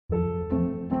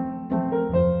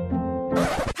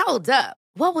Hold up.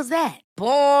 What was that?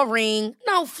 Boring.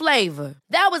 No flavor.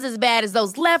 That was as bad as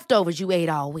those leftovers you ate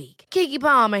all week. Keke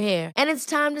Palmer here. And it's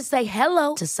time to say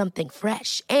hello to something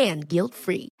fresh and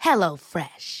guilt-free. Hello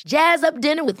Fresh. Jazz up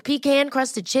dinner with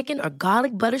pecan-crusted chicken or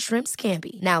garlic butter shrimp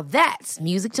scampi. Now that's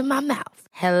music to my mouth.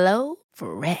 Hello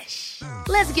Fresh.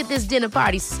 Let's get this dinner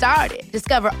party started.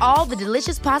 Discover all the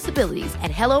delicious possibilities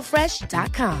at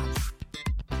hellofresh.com.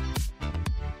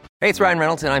 Hey, it's Ryan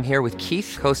Reynolds, and I'm here with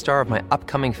Keith, co-star of my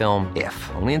upcoming film, If,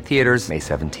 only in theaters May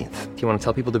 17th. Do you want to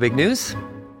tell people the big news?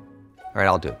 All right,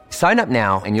 I'll do it. Sign up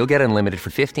now and you'll get unlimited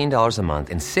for $15 a month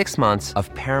and 6 months of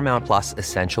Paramount Plus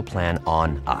Essential Plan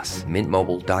on us.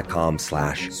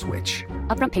 MintMobile.com/switch.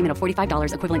 Upfront payment of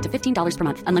 $45 equivalent to $15 per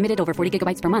month. Unlimited over 40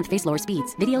 gigabytes per month. Face lower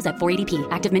speeds. Videos at 480p.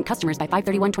 Active Mint customers by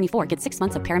 531.24 get 6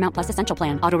 months of Paramount Plus Essential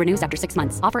Plan. Auto renews after 6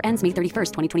 months. Offer ends May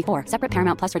 31st, 2024. Separate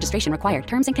Paramount Plus registration required.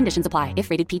 Terms and conditions apply if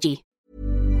rated PG.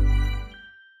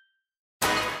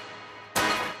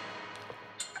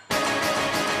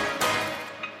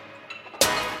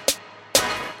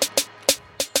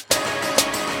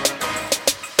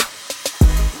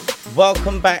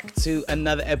 Welcome back to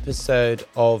another episode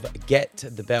of Get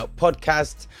the Belt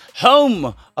podcast,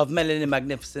 home of Melanin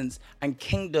Magnificence and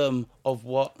Kingdom of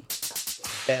what?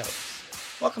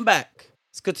 Belts. Welcome back.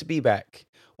 It's good to be back.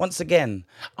 Once again,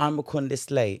 I'm recording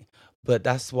this late, but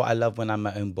that's what I love when I'm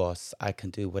my own boss. I can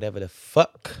do whatever the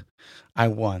fuck I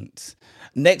want.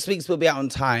 Next week's will be out on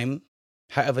time.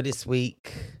 However, this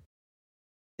week,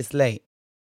 it's late.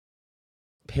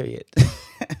 Period.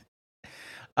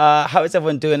 How is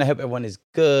everyone doing? I hope everyone is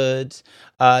good.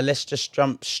 Let's just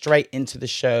jump straight into the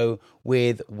show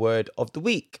with Word of the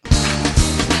Week.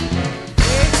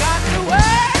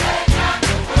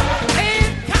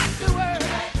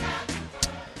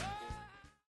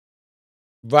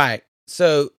 Right.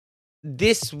 So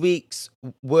this week's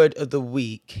Word of the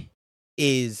Week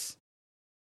is...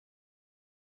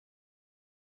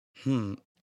 I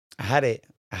had it.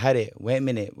 Wait a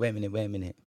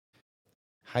minute.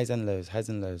 Highs and lows.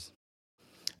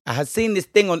 I had seen this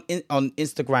thing on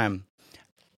Instagram,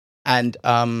 and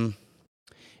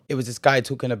it was this guy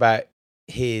talking about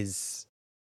he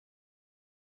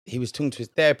was talking to his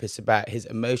therapist about his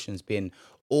emotions being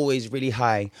always really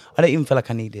high. I don't even feel like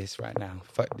I need this right now.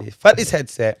 Fuck this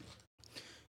headset.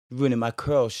 Ruining my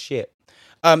curl shit.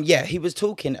 He was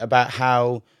talking about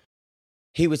how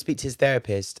he would speak to his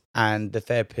therapist and the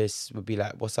therapist would be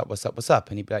like, what's up?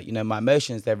 And he'd be like, my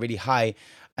emotions, they're really high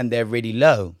and they're really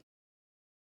low.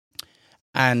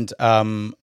 And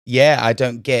I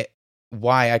don't get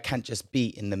why I can't just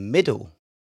be in the middle.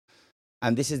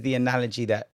 And this is the analogy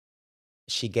that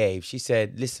she gave. She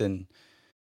said, listen,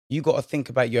 you got to think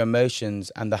about your emotions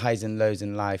and the highs and lows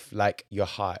in life like your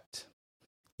heart.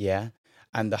 Yeah.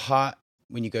 And the heart,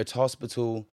 when you go to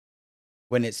hospital,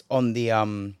 when it's on the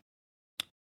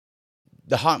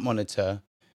heart monitor,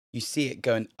 you see it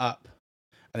going up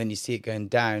and then you see it going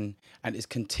down, and it's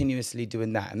continuously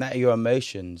doing that. And that are your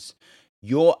emotions.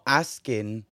 You're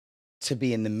asking to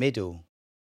be in the middle.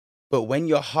 But when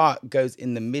your heart goes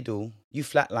in the middle, you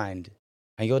flatlined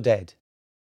and you're dead.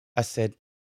 I said,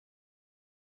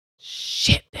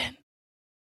 shit then.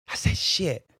 I said,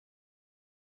 shit.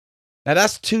 Now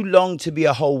that's too long to be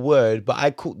a whole word, but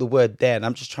I caught the word there and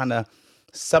I'm just trying to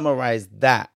summarize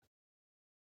that.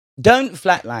 Don't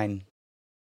flatline.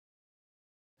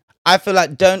 I feel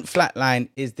like don't flatline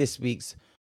is this week's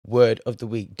Word of the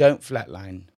Week. Don't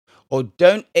flatline. Or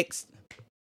don't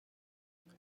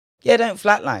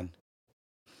flatline.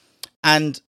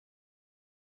 And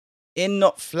in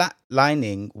not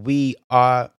flatlining,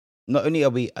 not only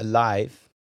are we alive,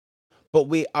 but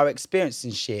we are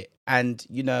experiencing shit. And,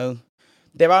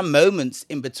 there are moments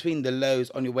in between the lows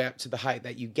on your way up to the height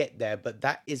that you get there, but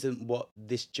that isn't what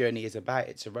this journey is about.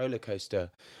 It's a roller coaster.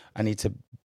 I need to,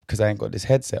 because I ain't got this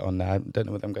headset on now. I don't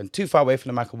know whether I'm going too far away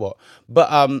from the mic or what.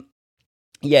 But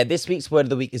this week's Word of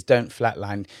the Week is don't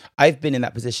flatline. I've been in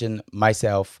that position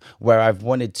myself where I've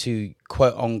wanted to,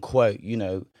 quote unquote,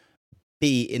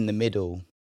 be in the middle.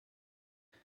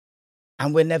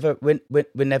 And we're never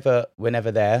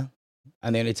there.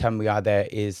 And the only time we are there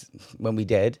is when we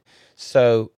dead.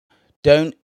 So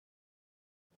don't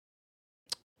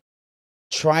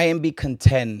try and be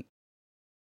content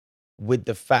with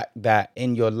the fact that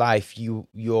in your life you're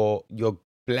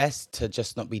blessed to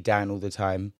just not be down all the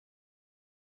time.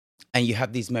 And you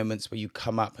have these moments where you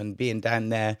come up, and being down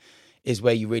there is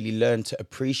where you really learn to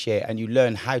appreciate and you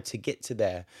learn how to get to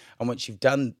there. And once you've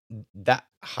done that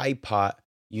high part,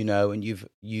 and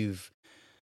you've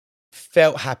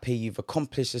felt happy, you've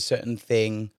accomplished a certain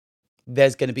thing,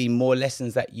 there's going to be more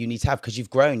lessons that you need to have because you've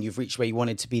grown, you've reached where you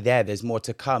wanted to be there. There's more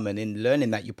to come. And in learning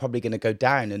that, you're probably going to go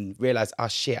down and realize, oh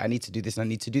shit, I need to do this and I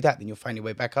need to do that. Then you'll find your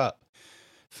way back up.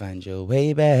 Find your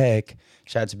way back.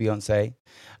 Shout out to Beyonce.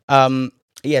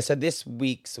 So this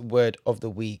week's word of the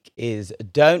week is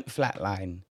don't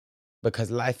flatline, because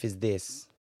life is this.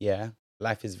 Yeah,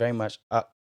 life is very much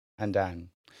up and down.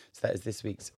 So that is this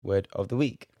week's word of the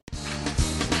week.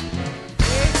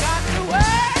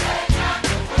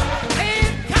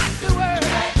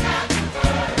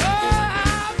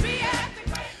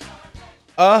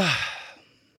 I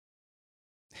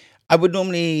would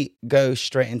normally go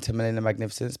straight into Melinda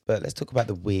Magnificence, but let's talk about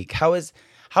the week. How has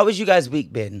you guys'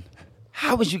 week been?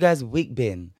 How has you guys' week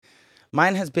been?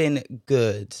 Mine has been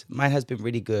good. Mine has been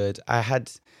really good. I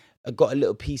got a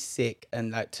little piece sick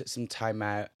and took some time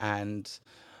out, and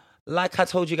like I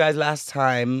told you guys last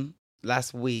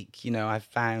week, I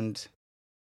found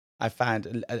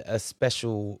a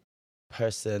special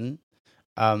person.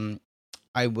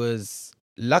 I was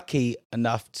lucky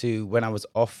enough to, when I was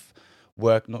off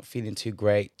work, not feeling too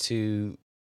great, to,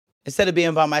 instead of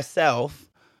being by myself,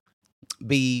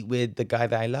 be with the guy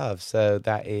that I love. So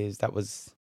that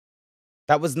was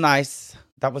nice.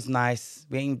 That was nice.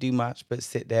 We ain't do much but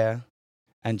sit there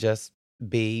and just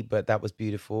be, but that was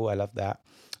beautiful. I love that.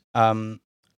 Other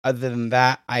than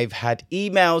that, I've had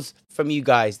emails from you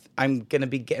guys. I'm going to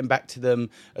be getting back to them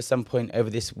at some point over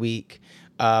this week.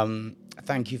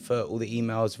 Thank you for all the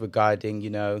emails regarding,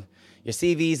 your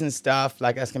CVs and stuff.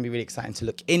 That's going to be really exciting to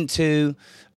look into.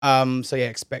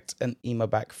 Expect an email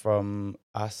back from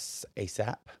us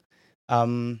ASAP.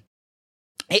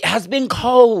 It has been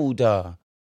cold.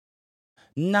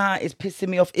 Nah, it's pissing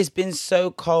me off. It's been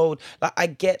so cold. I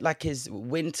get it's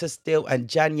winter still and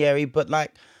January, but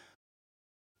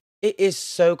it is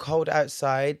so cold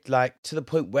outside, to the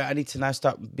point where I need to now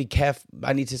be careful.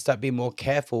 I need to start being more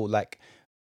careful,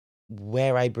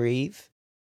 where I breathe,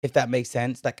 if that makes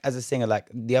sense. As a singer,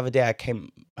 the other day I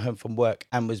came home from work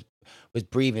and was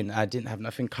breathing. I didn't have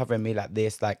nothing covering me like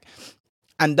this,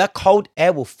 and that cold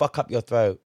air will fuck up your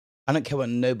throat. I don't care what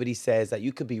nobody says,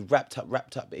 you could be wrapped up.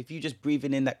 But if you're just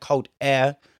breathing in that cold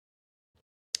air,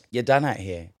 you're done out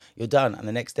here. You're done. And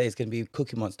the next day is going to be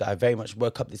Cookie Monster. I very much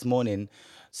woke up this morning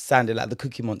sounded like the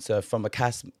Cookie Monster from a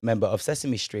cast member of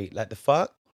Sesame Street. The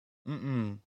fuck?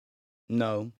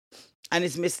 No. And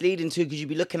it's misleading too, because you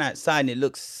be looking outside and it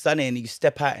looks sunny and you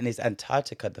step out and it's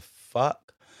Antarctica. The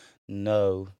fuck?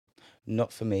 No.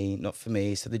 Not for me. Not for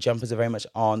me. So the jumpers are very much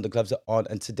on. The gloves are on.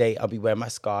 And today I'll be wearing my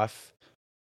scarf.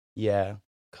 Yeah,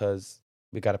 because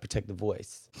we got to protect the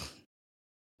voice.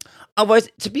 Otherwise,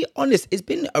 to be honest, it's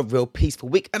been a real peaceful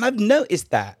week. And I've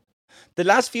noticed that the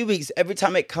last few weeks, every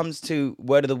time it comes to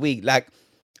word of the week,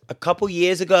 a couple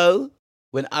years ago,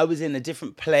 when I was in a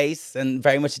different place and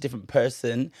very much a different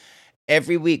person,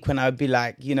 every week when I would be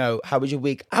how was your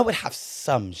week? I would have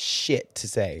some shit to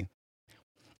say.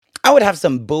 I would have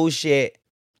some bullshit.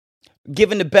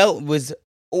 Giving the belt was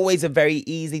always a very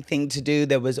easy thing to do.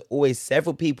 There was always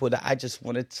several people that I just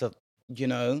wanted to,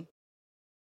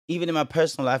 even in my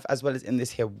personal life as well as in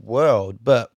this here world.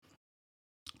 But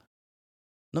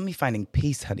not me finding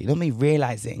peace, honey. Not me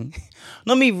realizing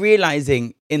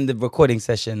in the recording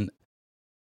session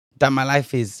that my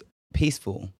life is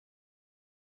peaceful.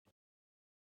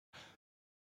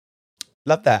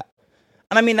 Love that.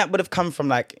 And I mean, that would have come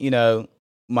from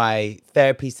my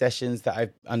therapy sessions that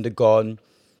I've undergone.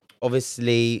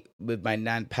 Obviously, with my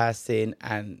nan passing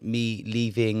and me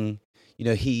leaving,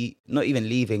 he not even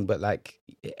leaving, but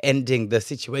ending the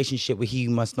situationship with he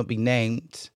who must not be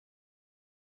named.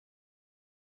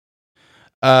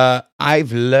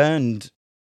 I've learned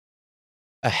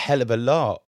a hell of a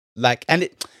lot.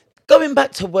 Going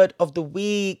back to word of the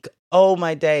week, oh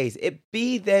my days, it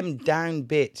be them down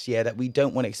bits, that we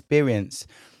don't want to experience,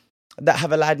 that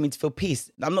have allowed me to feel peace.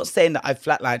 I'm not saying that I've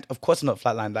flatlined. Of course I'm not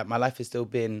flatlined. My life has still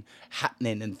been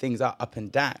happening and things are up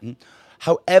and down.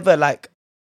 However,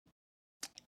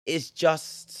 it's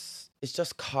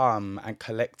just calm and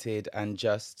collected, and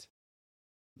just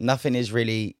nothing is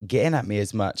really getting at me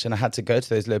as much. And I had to go to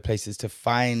those low places to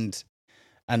find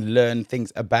and learn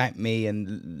things about me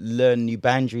and learn new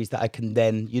boundaries that I can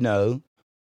then,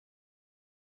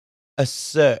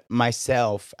 assert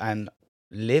myself and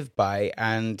live by.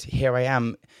 And here I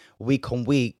am week on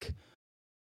week,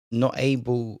 not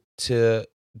able to,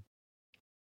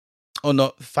 or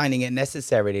not finding it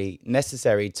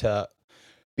necessary to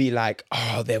be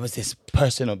oh, there was this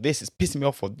person, or this is pissing me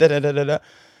off, or da da da da da.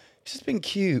 It's just been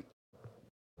cute,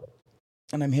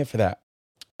 and I'm here for that.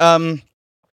 I'm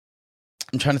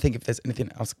trying to think if there's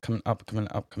anything else coming up.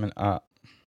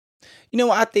 You know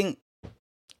what? I think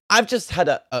I've just had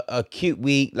a cute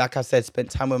week. Like I said, spent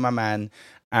time with my man,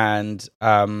 and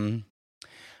I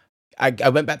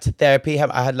went back to therapy.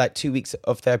 I had like 2 weeks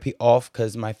of therapy off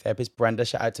because my therapist, Brenda,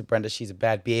 shout out to Brenda, she's a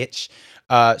bad bitch.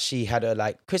 She had a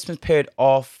like Christmas period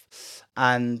off,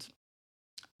 and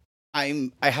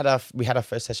we had our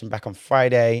first session back on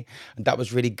Friday, and that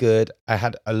was really good. I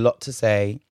had a lot to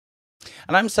say.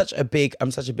 And I'm such a big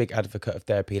advocate of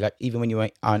therapy. Like, even when you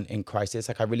aren't in crisis,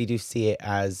 like, I really do see it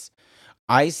as,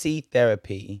 I see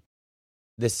therapy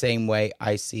the same way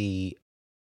I see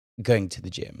going to the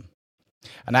gym.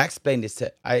 And I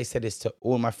said this to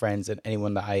all my friends and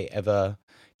anyone that I ever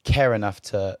care enough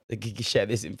to share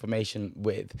this information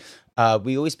with.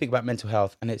 We always speak about mental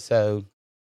health, and it's so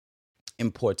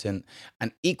important,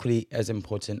 and equally as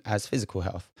important as physical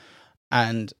health.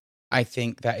 And I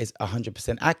think that is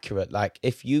 100% accurate. Like,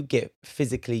 if you get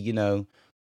physically,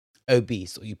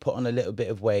 obese, or you put on a little bit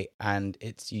of weight, and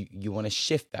it's you want to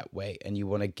shift that weight and you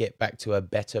want to get back to a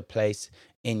better place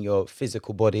in your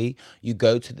physical body, you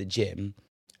go to the gym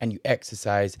and you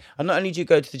exercise. And not only do you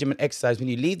go to the gym and exercise, when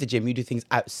you leave the gym, you do things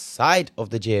outside of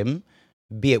the gym,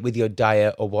 be it with your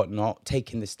diet or whatnot,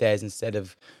 taking the stairs instead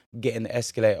of getting the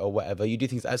escalator or whatever. You do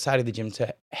things outside of the gym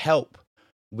to help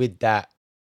with that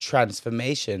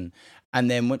transformation. And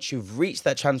then once you've reached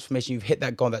that transformation, you've hit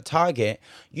that goal, that target,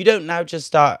 you don't now just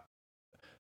start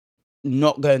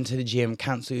not going to the gym,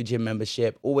 cancel your gym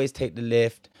membership, always take the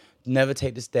lift, never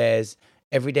take the stairs,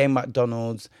 everyday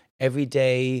McDonald's,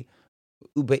 everyday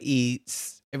Uber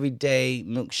Eats, everyday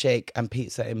milkshake and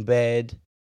pizza in bed.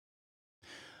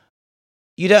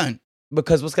 You don't.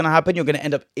 Because what's going to happen, you're going to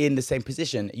end up in the same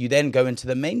position. You then go into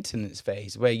the maintenance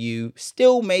phase where you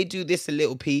still may do this a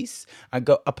little piece and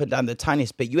go up and down the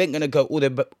tiniest bit. You ain't going to go all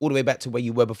the way back to where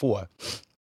you were before.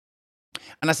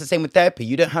 And that's the same with therapy.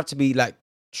 You don't have to be like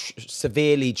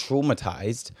severely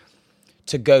traumatized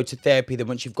to go to therapy. Then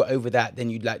once you've got over that, then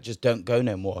you like just don't go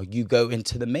no more. You go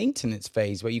into the maintenance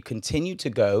phase where you continue to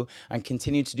go and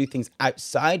continue to do things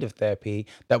outside of therapy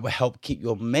that will help keep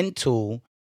your mental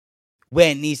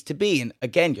where it needs to be. And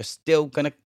again, you're still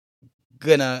gonna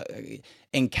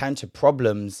encounter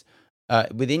problems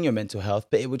within your mental health,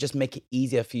 but it will just make it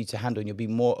easier for you to handle, and you'll be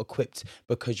more equipped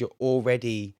because you're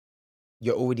already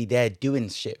there doing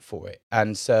shit for it.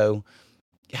 And so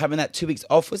having that 2 weeks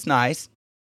off was nice,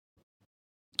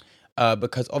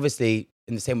 because obviously,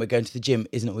 in the same way, going to the gym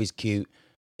isn't always cute.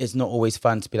 It's not always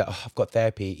fun to be like, oh, I've got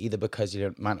therapy, either because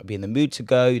you might not be in the mood to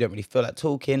go, you don't really feel like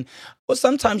talking, or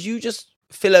sometimes you just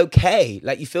feel okay,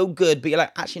 like you feel good, but you're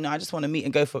like, actually no, I just want to meet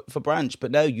and go for brunch.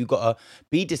 But no, you gotta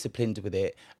be disciplined with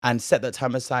it and set that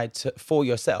time aside for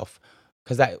yourself,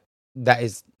 because that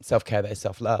is self-care, that is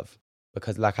self-love.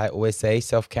 Because like I always say,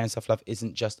 self-care and self-love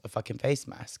isn't just a fucking face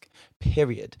mask,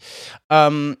 period.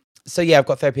 So yeah, I've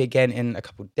got therapy again in a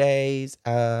couple of days,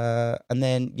 and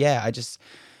then yeah,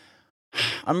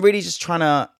 I'm really just trying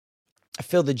to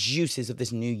feel the juices of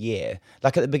this new year.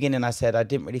 Like at the beginning, I said I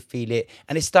didn't really feel it,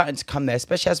 and it's starting to come there,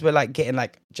 especially as we're like getting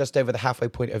like just over the halfway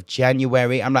point of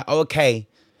January. I'm like, oh, okay,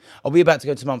 are we about to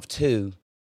go to month 2?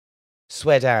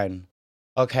 Swear down.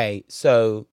 Okay,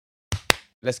 so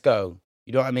let's go.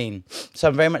 You know what I mean? So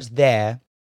I'm very much there.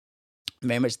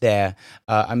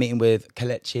 I'm meeting with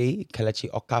Kelechi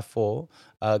Okafor,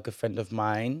 a good friend of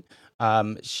mine.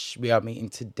 We are meeting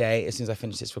today as soon as I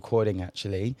finish this recording,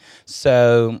 actually.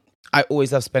 So I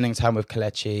always love spending time with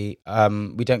Kelechi.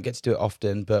 We don't get to do it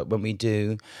often, but when we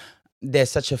do,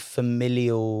 there's such a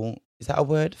familial, is that a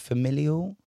word?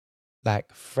 Familial?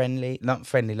 Like friendly, not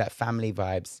friendly, like family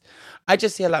vibes. I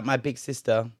just see her like my big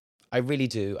sister. I really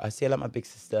do. I see her like my big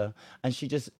sister. And she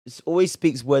just always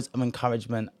speaks words of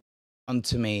encouragement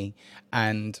onto me.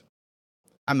 And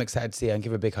I'm excited to see her and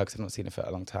give her a big hug because I've not seen her for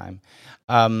a long time.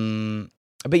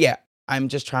 But yeah, I'm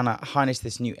just trying to harness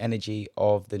this new energy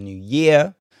of the new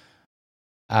year.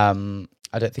 I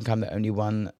don't think I'm the only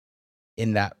one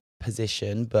in that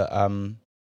position, but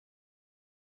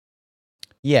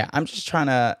yeah, I'm just trying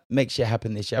to make shit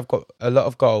happen this year. I've got a lot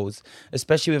of goals,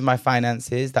 especially with my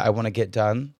finances that I want to get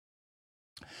done.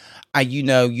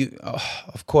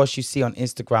 Of course, you see on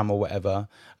Instagram or whatever,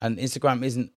 and Instagram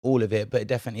isn't all of it, but it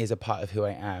definitely is a part of who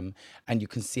I am. And you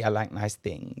can see I like nice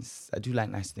things. I do like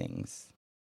nice things.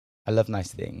 I love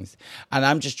nice things. And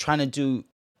I'm just trying to do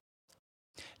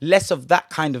less of that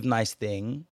kind of nice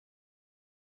thing,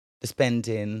 the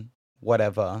spending,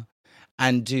 whatever,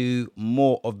 and do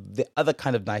more of the other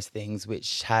kind of nice things,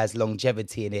 which has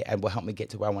longevity in it and will help me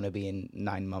get to where I want to be in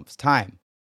 9 months' time.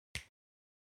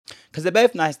 Because they're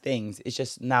both nice things. It's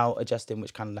just now adjusting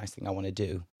which kind of nice thing I want to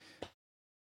do.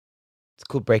 It's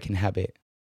called breaking habit.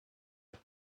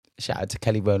 Shout out to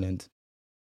Kelly Rowland.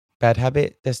 Bad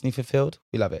Habit, Destiny Fulfilled.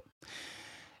 We love it.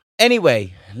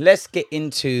 Anyway, let's get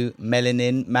into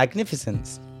Melanin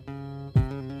Magnificence.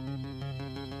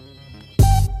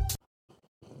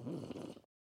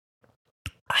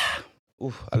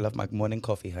 Ooh, I love my morning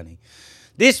coffee, honey.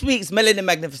 This week's Melanin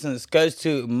Magnificence goes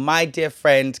to my dear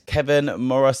friend, Kevin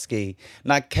Morosky.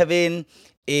 Now, Kevin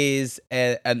is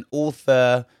an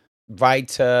author,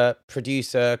 writer,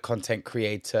 producer, content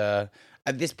creator.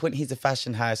 At this point, he's a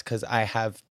fashion house because I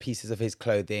have pieces of his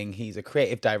clothing. He's a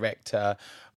creative director,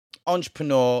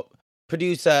 entrepreneur,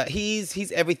 producer.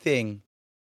 He's everything.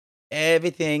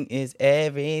 Everything is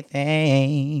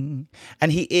everything.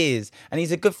 And he is. And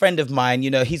he's a good friend of mine.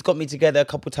 You know, he's got me together a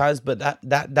couple times, but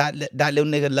that little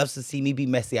nigga loves to see me be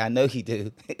messy. I know he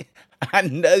do. I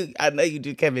know you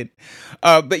do, Kevin.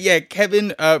 But yeah,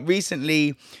 Kevin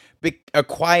recently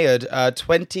acquired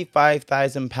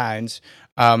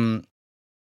 £25,000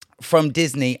 from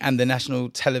Disney and the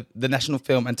National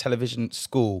Film and Television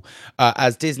School,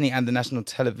 as Disney and the National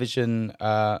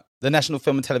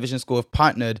Film and Television School have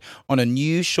partnered on a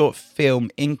new short film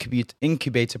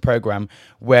incubator program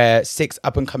where 6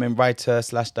 up-and-coming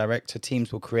writer/director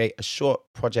teams will create a short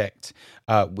project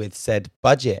with said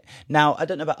budget. Now, I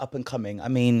don't know about up-and-coming. I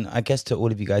mean, I guess to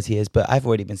all of you guys here, but I've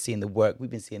already been seeing the work.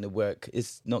 We've been seeing the work.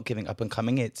 It's not giving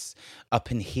up-and-coming. It's up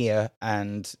in here,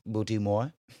 and we'll do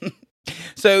more.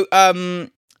 So,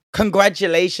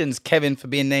 congratulations, Kevin, for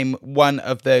being named one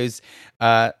of those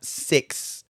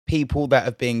 6 people that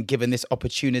have been given this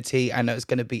opportunity. I know it's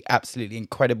going to be absolutely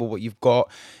incredible what you've got.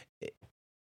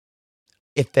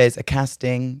 If there's a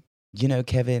casting, you know,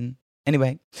 Kevin.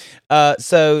 Anyway,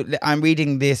 so I'm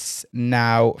reading this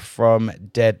now from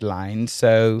Deadline.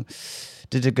 So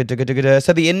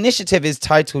the initiative is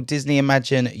titled Disney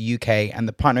Imagine UK, and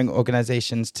the partnering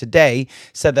organizations today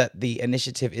said that the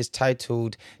initiative is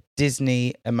titled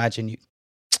Disney Imagine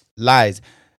Lies.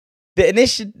 The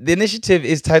initiative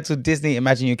is titled Disney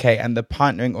Imagine UK, and the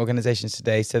partnering organizations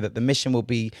today said that the mission will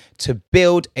be to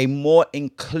build a more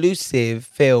inclusive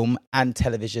film and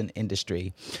television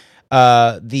industry.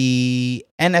 The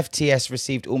NFTS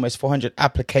received almost 400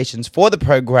 applications for the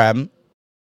program.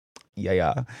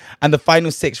 Yeah. And the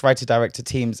final 6 writer-director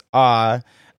teams are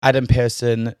Adam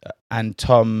Pearson and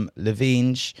Tom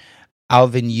Levinge,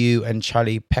 Alvin Yu and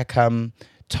Charlie Peckham,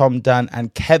 Tom Dunn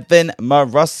and Kevin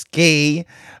Morosky,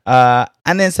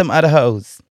 and then some other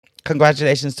hoes.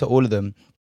 Congratulations to all of them.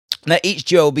 Now, each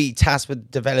duo will be tasked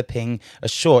with developing a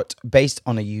short based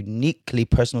on a uniquely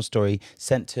personal story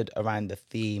centered around the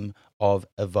theme of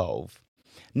Evolve.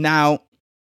 Now,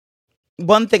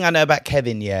 one thing I know about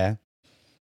Kevin, yeah,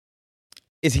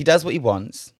 is he does what he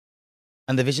wants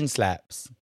and the vision slaps.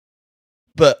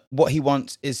 But what he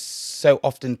wants is so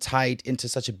often tied into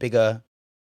such a bigger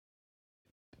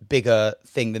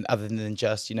thing than other than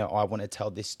just, you know, oh, I want to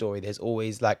tell this story. There's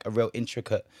always like a real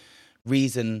intricate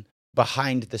reason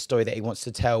behind the story that he wants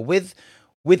to tell with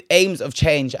aims of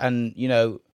change and, you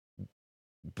know,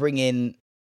 bringing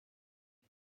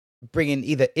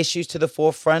either issues to the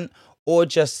forefront or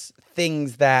just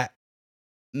things that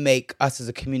make us as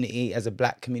a community, as a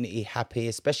Black community, happy,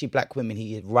 especially Black women.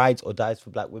 He rides or dies for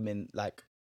Black women like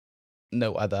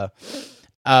no other.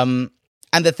 And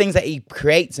the things that he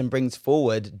creates and brings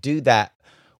forward do that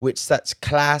with such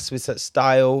class, with such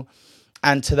style.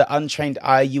 And to the untrained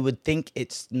eye, you would think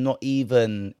it's not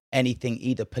even anything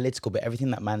either political, but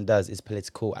everything that man does is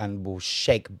political and will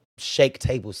shake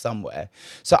tables somewhere.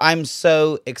 So I'm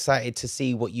so excited to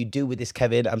see what you do with this,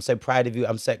 Kevin. I'm so proud of you.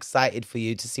 I'm so excited for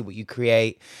you to see what you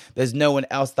create. There's no one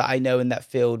else that I know in that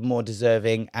field more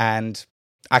deserving, and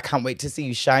I can't wait to see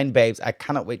you shine, babes. I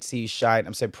cannot wait to see you shine.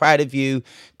 I'm so proud of you.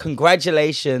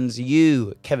 Congratulations.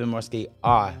 You, Kevin Morosky,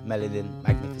 are Melanin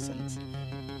Magnificence.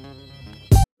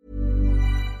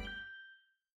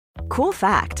 Cool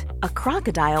fact, a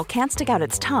crocodile can't stick out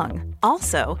its tongue.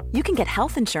 Also, you can get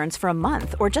health insurance for a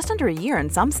month or just under a year in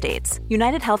some states.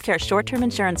 United Healthcare short-term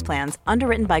insurance plans,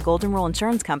 underwritten by Golden Rule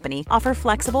Insurance Company, offer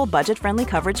flexible, budget-friendly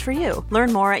coverage for you.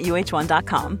 Learn more at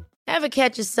UH1.com. Ever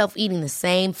catch yourself eating the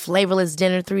same flavorless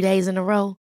dinner 3 days in a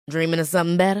row? Dreaming of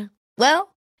something better?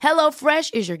 Well,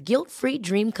 HelloFresh is your guilt-free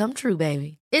dream come true,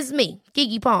 baby. It's me,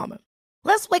 Keke Palmer.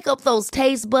 Let's wake up those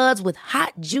taste buds with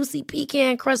hot, juicy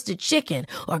pecan-crusted chicken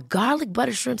or garlic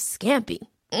butter shrimp scampi.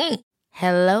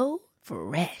 Hello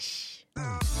Fresh.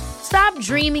 Stop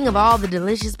dreaming of all the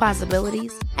delicious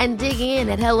possibilities and dig in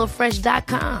at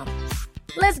HelloFresh.com.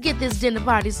 Let's get this dinner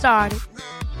party started.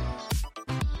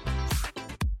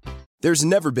 There's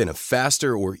never been a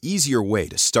faster or easier way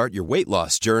to start your weight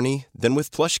loss journey than with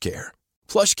PlushCare.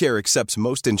 PlushCare accepts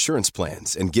most insurance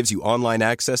plans and gives you online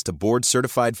access to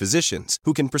board-certified physicians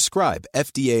who can prescribe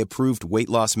FDA-approved weight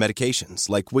loss medications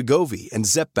like Wegovy and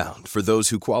Zepbound for those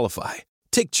who qualify.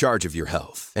 Take charge of your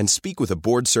health and speak with a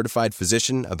board-certified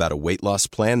physician about a weight loss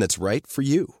plan that's right for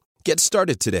you. Get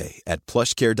started today at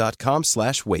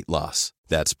plushcare.com/weight loss.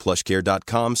 That's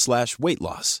plushcare.com/weight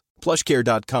loss.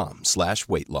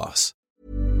 plushcare.com/weight loss.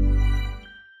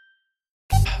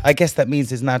 I guess that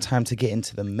means it's now time to get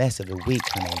into the mess of the week,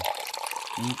 honey.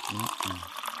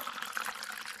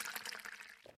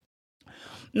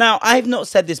 Now, I've not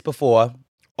said this before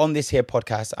on this here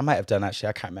podcast. I might have done, actually.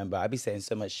 I can't remember. I'd be saying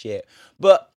so much shit.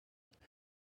 But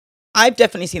I've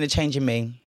definitely seen a change in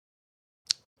me.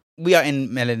 We are in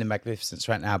Melanin Magnificence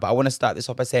right now, but I want to start this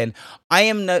off by saying I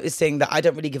am noticing that I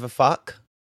don't really give a fuck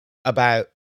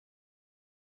about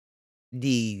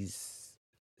these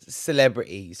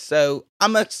celebrities. So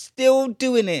I'm still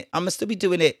doing it. I'm gonna still be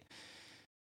doing it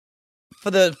for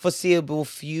the foreseeable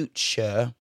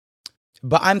future.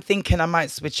 But I'm thinking I might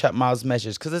switch up Miles'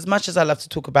 measures, because as much as I love to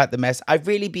talk about the mess, I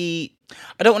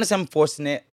don't want to say I'm forcing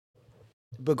it,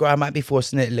 but girl, I might be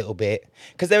forcing it a little bit,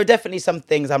 because there are definitely some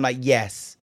things I'm like,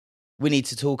 yes, we need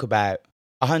to talk about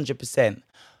 100%.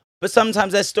 But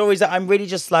sometimes there's stories that I'm really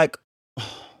just like,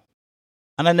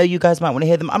 and I know you guys might want to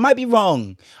hear them. I might be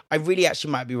wrong. I really actually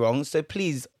might be wrong. So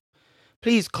please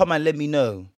comment, let me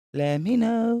know. Let me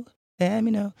know.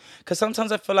 Because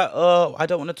sometimes I feel like, I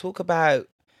don't want to talk about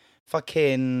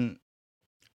fucking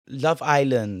Love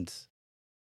Island.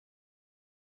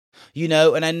 You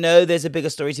know, and I know there's a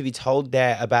bigger story to be told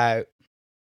there about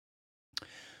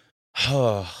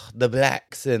the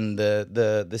blacks and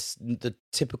the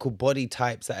typical body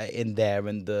types that are in there,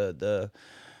 and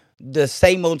the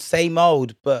same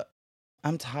old, but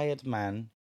I'm tired,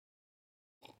 man.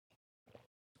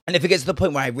 And if it gets to the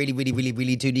point where I really, really, really,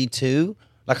 really do need to,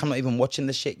 like I'm not even watching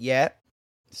the shit yet.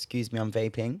 Excuse me, I'm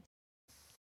vaping.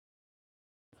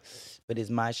 But it's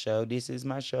my show. This is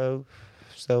my show.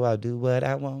 So I'll do what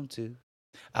I want to.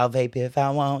 I'll vape if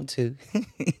I want to.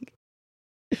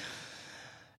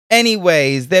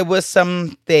 Anyways, there were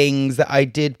some things that I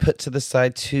did put to the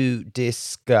side to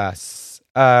discuss.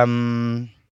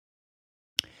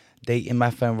 Date in my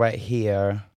phone right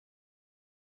here.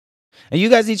 And you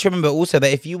guys need to remember also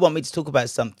that if you want me to talk about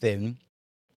something,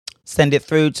 send it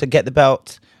through to Get the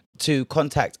Belt, to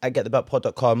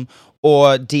contact@getthebeltpod.com,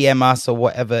 or DM us, or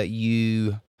whatever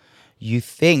you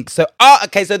think. So,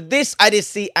 okay, so this I did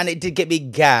see, and it did get me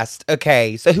gassed.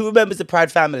 Okay, so who remembers the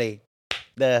Pride family?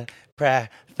 The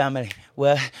Pride family.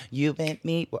 Well, you and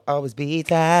me will always be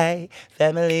tight.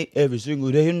 Family every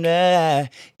single day and night.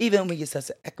 Even when you start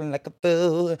acting like a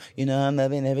fool, you know I'm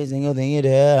loving every single thing you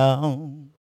do.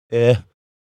 Yeah.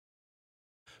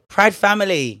 Pride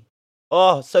family.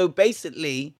 So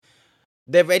basically,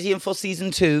 they're ready for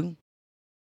season 2.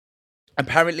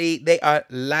 Apparently, they are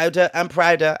louder and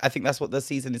prouder. I think that's what the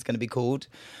season is going to be called.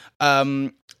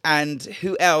 And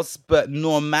who else but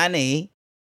Normani?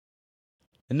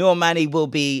 Normani will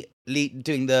be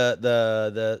doing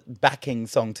the backing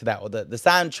song to that, or the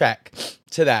soundtrack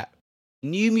to that.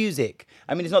 New music.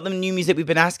 I mean, it's not the new music we've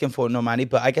been asking for, Normani,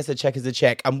 but I guess a check is a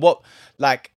check. And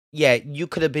you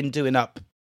could have been doing up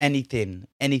anything,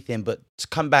 but to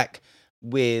come back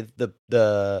with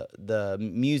the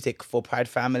music for Pride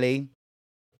Family.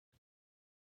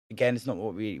 Again, it's not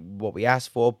what we asked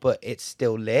for, but it's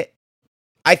still lit.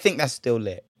 I think that's still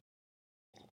lit.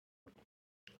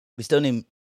 We still need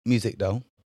music though.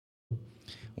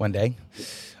 One day.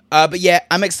 But yeah,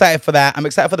 I'm excited for that. I'm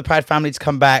excited for the Pride Family to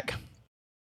come back.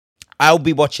 I'll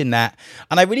be watching that.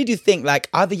 And I really do think, like,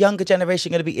 are the younger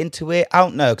generation going to be into it? I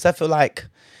don't know, because I feel like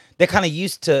they're kind of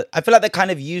used to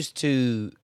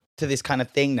this kind of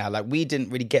thing now. Like, we didn't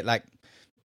really get like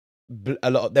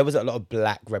there was a lot of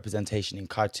black representation in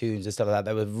cartoons and stuff like that.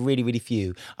 There were really, really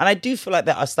few. And I do feel like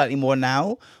there are slightly more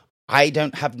now. I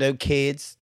don't have no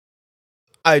kids.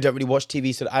 I don't really watch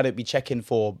TV, so I don't be checking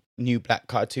for new black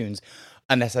cartoons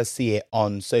unless I see it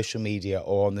on social media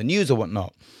or on the news or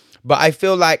whatnot. But I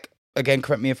feel like, again,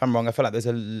 correct me if I'm wrong, I feel like there's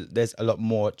a lot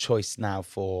more choice now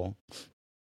for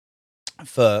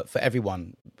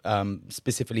everyone,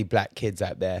 specifically black kids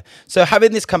out there. So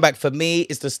having this come back for me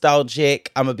is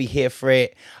nostalgic. I'm gonna be here for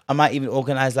it. I might even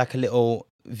organize like a little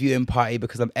viewing party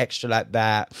because I'm extra like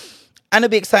that. And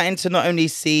it'll be exciting to not only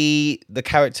see the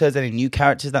characters, any new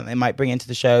characters that they might bring into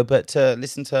the show, but to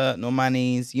listen to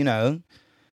Normani's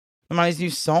new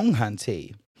song,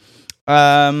 hunty.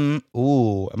 Am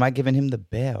I giving him the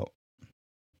belt?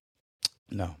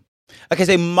 No. Okay,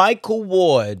 so Michael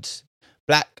Ward,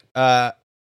 black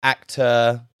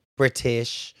actor,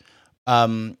 British,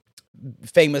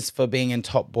 famous for being in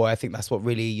Top Boy. I think that's what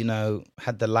really,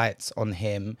 had the lights on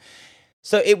him.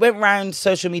 So it went round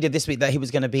social media this week that he was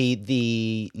going to be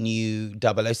the new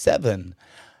 007.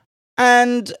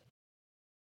 And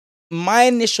my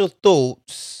initial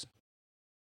thoughts,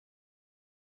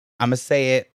 I'm going to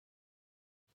say it,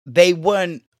 they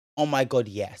weren't, oh my God,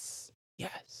 yes.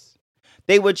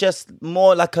 They were just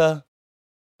more like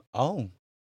oh,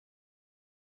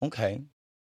 okay.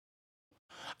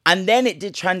 And then it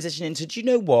did transition into, do you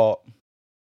know what?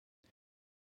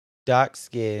 Dark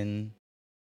skin.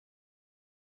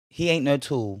 He ain't no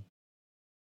tool.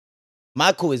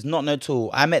 Michael is not no tool.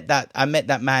 I met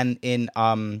that man in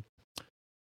one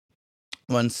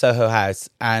Soho House,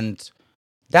 and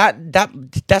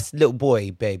that's little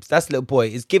boy, babes. That's little boy.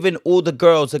 It's given all the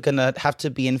girls are gonna have to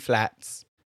be in flats.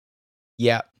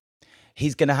 Yeah.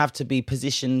 He's gonna have to be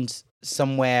positioned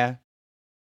somewhere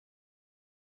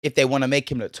if they want to make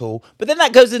him look tall. But then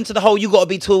that goes into the whole you gotta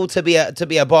be tall to be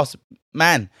a boss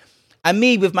man. And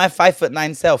me with my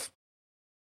 5'9" self.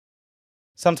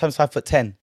 Sometimes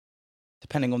 5'10",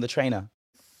 depending on the trainer.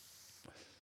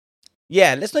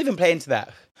 Yeah, let's not even play into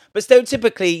that. But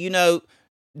stereotypically,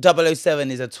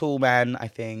 007 is a tall man, I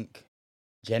think.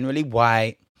 Generally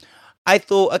white. I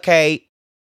thought, okay,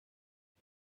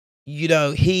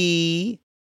 he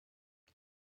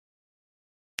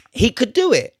could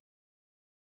do it.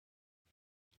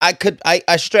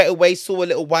 I straight away saw a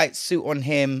little white suit on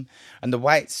him, and the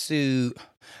white suit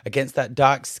against that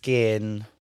dark skin.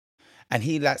 And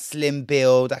he that slim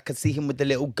build, I could see him with the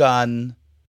little gun,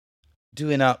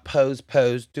 doing up pose,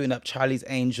 doing up Charlie's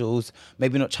Angels.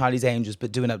 Maybe not Charlie's Angels,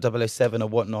 but doing up 007 or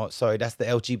whatnot. Sorry, that's the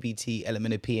LGBT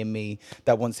element of P in me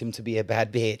that wants him to be a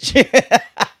bad bitch.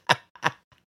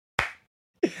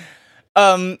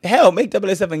 Hell, make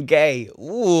 007 gay.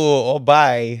 Ooh, or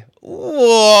bi.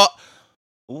 Ooh.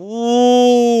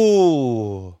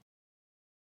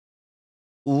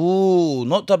 Ooh,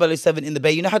 not 007 in the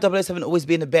bed. You know how 007 always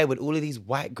be in the bed with all of these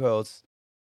white girls?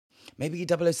 Maybe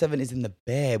 007 is in the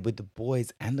bed with the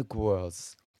boys and the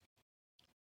girls.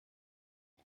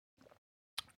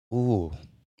 Ooh,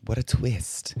 what a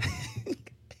twist.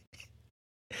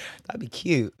 That'd be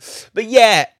cute. But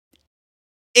yeah,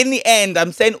 in the end,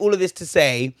 I'm saying all of this to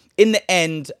say, in the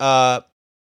end,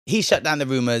 he shut down the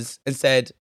rumors and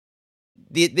said,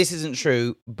 this isn't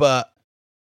true, but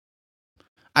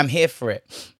I'm here for it.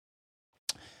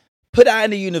 Put out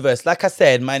in the universe. Like I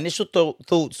said, my initial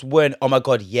thoughts weren't, oh my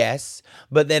God, yes.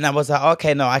 But then I was like,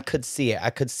 okay, no, I could see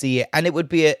it. And it would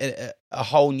be a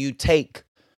whole new take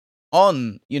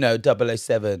on,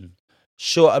 007.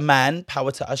 Shorter man,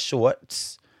 power to us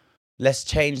shorts. Let's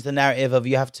change the narrative of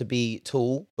you have to be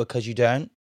tall because you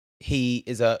don't. He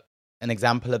is an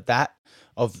example of that,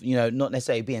 of, not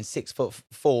necessarily being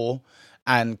 6'4"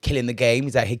 and killing the game.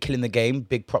 He's out here killing the game.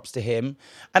 Big props to him.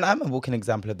 And I'm a walking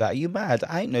example of that. Are you mad?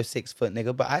 I ain't no 6 foot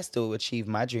nigga, but I still achieved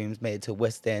my dreams, made it to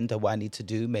West End, done what I need to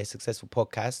do, made a successful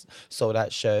podcast, sold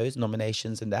out shows,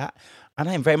 nominations and that. And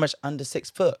I am very much under 6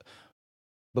 foot.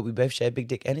 But we both share big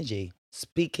dick energy.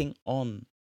 Speaking on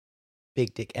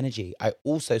big dick energy, I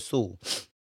also saw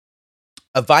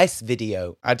a Vice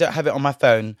video. I don't have it on my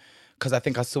phone, because I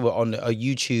think I saw it on a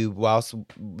YouTube whilst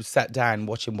sat down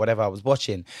watching whatever I was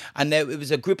watching. And it was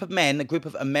a group of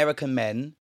American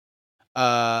men,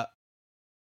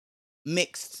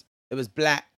 mixed. It was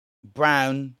black,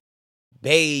 brown,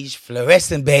 beige,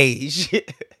 fluorescent beige.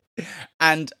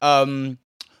 And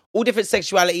all different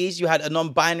sexualities. You had a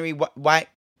non-binary white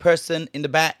person in the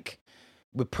back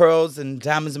with pearls and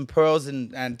diamonds and pearls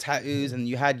and tattoos. And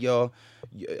you had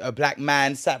a black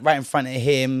man sat right in front of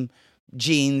him,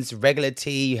 jeans, regular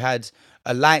tee. You had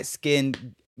a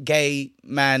light-skinned gay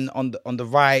man on the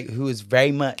right who was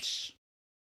very much,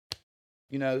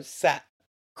 sat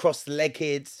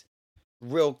cross-legged,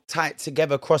 real tight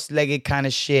together, cross-legged kind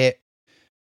of shit,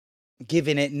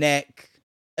 giving it neck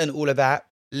and all of that,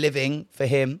 living for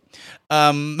him.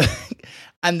 And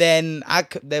then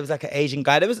there was like an Asian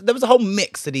guy. There was a whole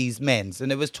mix of these men, and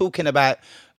it was talking about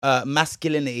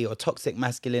masculinity or toxic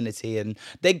masculinity, and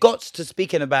they got to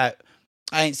speaking about.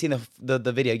 I ain't seen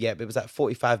the video yet, but it was like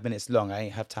 45 minutes long. I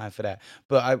ain't have time for that.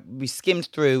 But we skimmed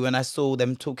through and I saw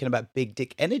them talking about big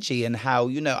dick energy and how,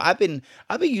 I've been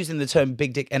using the term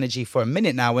big dick energy for a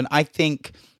minute now, and I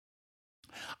think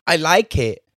I like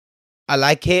it.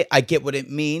 I get what it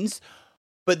means.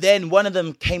 But then one of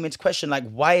them came into question, like,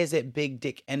 why is it big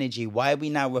dick energy? Why are we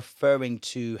now referring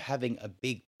to having a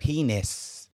big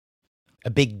penis, a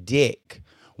big dick?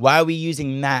 Why are we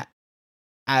using that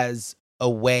as a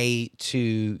way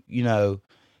to,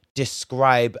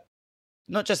 describe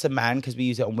not just a man, because we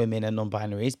use it on women and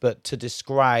non-binaries, but to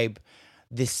describe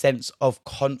this sense of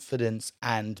confidence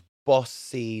and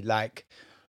bossy, like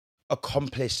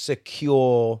accomplished,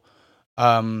 secure,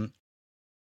 that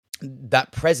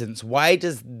presence, why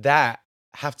does that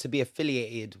have to be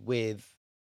affiliated with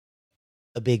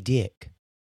a big dick?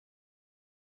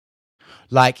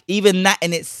 Like, even that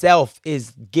in itself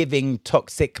is giving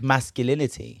toxic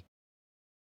masculinity.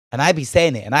 And I be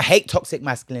saying it, and I hate toxic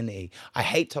masculinity. I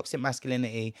hate toxic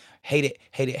masculinity. Hate it,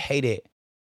 hate it, hate it.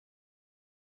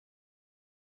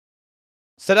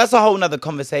 So that's a whole nother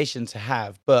conversation to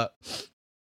have. But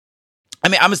I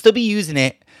mean, I'm going to still be using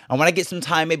it. And when I get some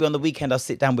time, maybe on the weekend, I'll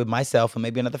sit down with myself and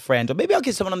maybe another friend. Or maybe I'll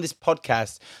get someone on this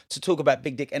podcast to talk about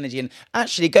big dick energy. And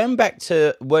actually, going back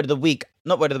to Word of the Week,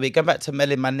 not Word of the Week, going back to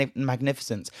Merlin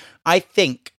Magnificence, I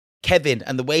think Kevin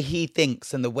and the way he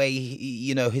thinks and the way,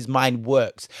 his mind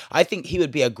works, I think he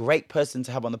would be a great person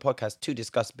to have on the podcast to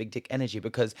discuss big dick energy,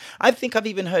 because I think I've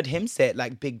even heard him say it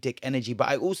like big dick energy. But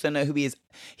I also know who he is.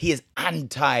 He is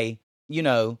anti,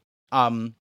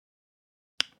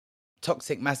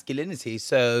 toxic masculinity.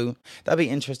 So that'd be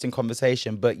an interesting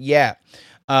conversation. But yeah,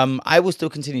 I will still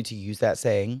continue to use that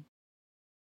saying.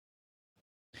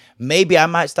 Maybe I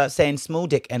might start saying small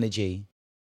dick energy.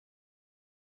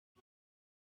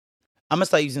 I'm gonna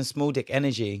start using small dick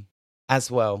energy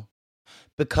as well,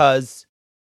 because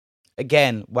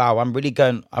again, wow, I'm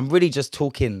really just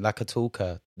talking like a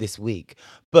talker this week.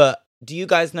 But do you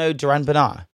guys know Duran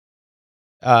Bernard?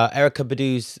 Erykah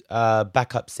Badu's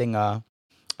backup singer,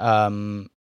 an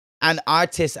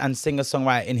artist and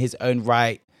singer-songwriter in his own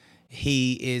right.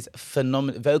 He is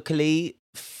vocally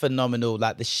phenomenal.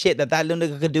 Like the shit that little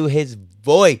nigga could do, his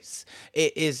voice,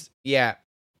 it is, yeah,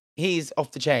 he's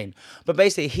off the chain. But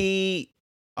basically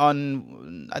I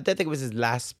don't think it was his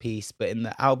last piece, but in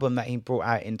the album that he brought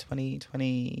out in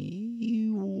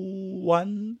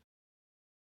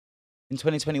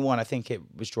 2021, I think it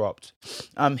was dropped.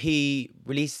 He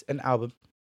released an album,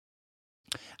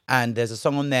 and there's a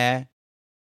song on there.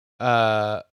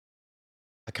 I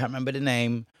can't remember the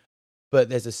name, but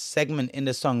there's a segment in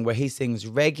the song where he sings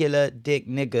 "Regular dick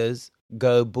niggas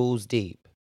go balls deep."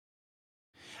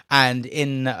 And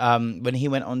in when he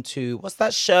went on to, what's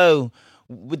that show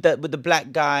with the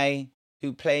black guy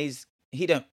who plays?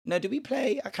 Do we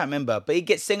play? I can't remember. But he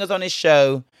gets singers on his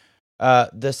show,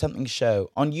 the something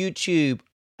show on YouTube.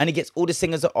 And he gets all the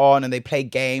singers on, and they play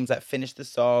games like finish the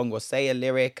song or say a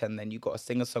lyric, and then you got to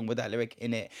sing a song with that lyric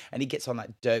in it. And he gets on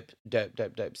like dope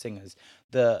singers.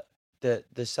 The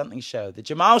something show, the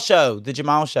Jamal show,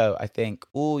 I think.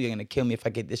 Oh, you're gonna kill me if I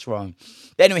get this wrong.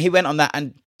 But anyway, he went on that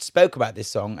and spoke about this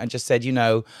song and just said,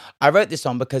 I wrote this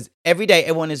song because every day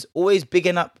everyone is always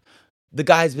bigging up the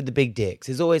guys with the big dicks.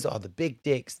 It's always, the big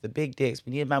dicks.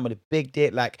 We need a man with a big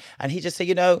dick. And he just said,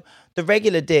 the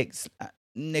regular dicks,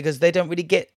 niggas, they don't really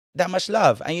get that much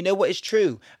love. And you know what is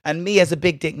true? And me as a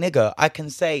big dick nigga, I can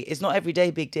say it's not every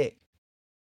day big dick.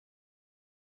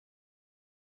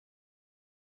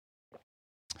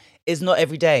 It's not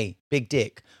every day big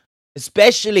dick.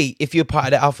 Especially if you're part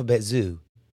of the Alphabet Zoo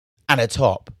and a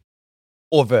top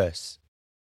or verse.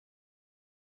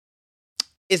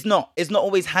 It's not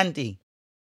always handy.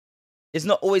 It's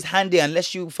not always handy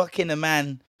unless you fucking a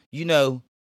man,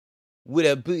 with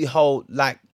a booty hole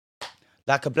like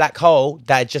a black hole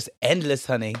that's just endless,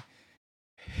 honey.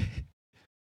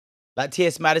 Like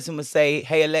T.S. Madison would say,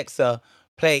 "Hey Alexa,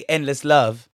 play Endless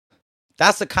Love."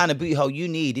 That's the kind of booty hole you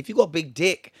need. If you got big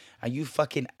dick and you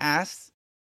fucking ass,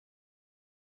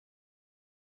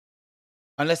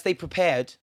 unless they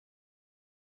prepared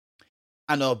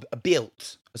and are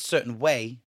built a certain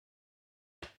way,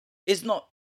 it's not.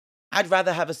 I'd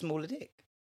rather have a smaller dick.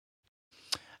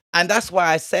 And that's why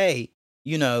I say,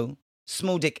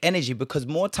 small dick energy, because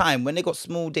more time when they got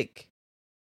small dick,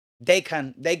 they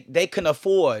can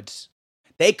afford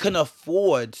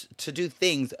to do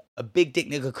things a big dick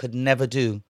nigga could never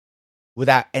do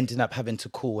without ending up having to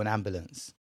call an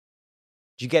ambulance.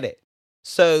 Do you get it?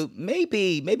 So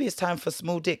maybe it's time for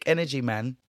small dick energy,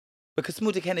 man. Because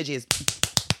small dick energy is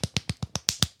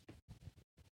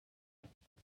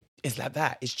like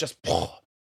that. It's just because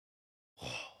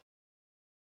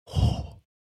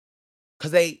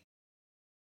they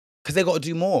got to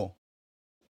do more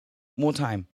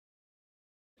time.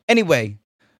 Anyway,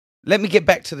 let me get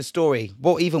back to the story.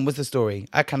 What even was the story?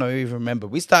 I cannot even remember.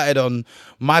 We started on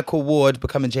Michael Ward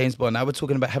becoming James Bond. Now we're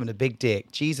talking about having a big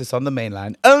dick. Jesus, on the main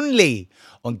line. Only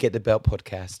on Get the Belt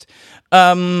podcast.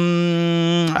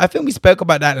 I think we spoke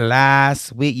about that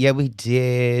last week. Yeah, we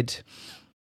did.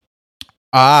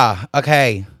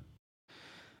 Okay.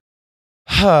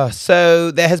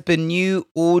 So there has been new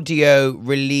audio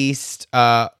released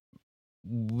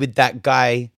with that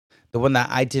guy the one that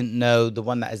I didn't know, the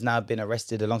one that has now been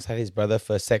arrested alongside his brother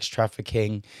for sex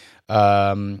trafficking,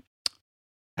 Andrew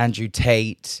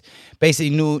Tate. Basically,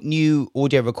 new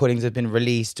audio recordings have been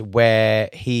released where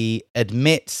he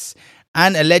admits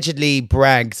and allegedly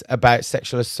brags about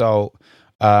sexual assault,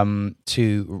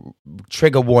 to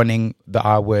trigger warning the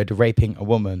R word, raping a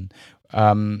woman.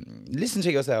 Listen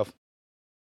to yourself.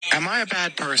 Am I a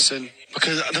bad person?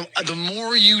 Because the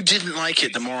more you didn't like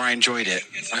it, the more I enjoyed it.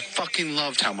 I fucking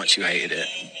loved how much you hated it.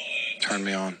 Turned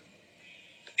me on.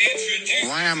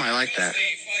 Why am I like that?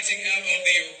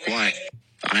 Why?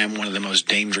 I am one of the most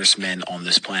dangerous men on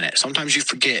this planet. Sometimes you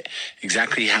forget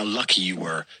exactly how lucky you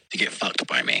were to get fucked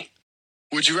by me.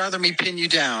 Would you rather me pin you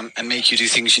down and make you do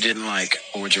things you didn't like,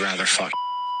 or would you rather fuck?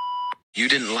 You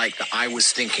didn't like that I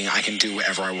was thinking I can do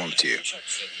whatever I want to.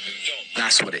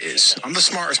 That's what it is. I'm the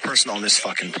smartest person on this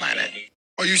fucking planet.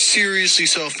 Are you seriously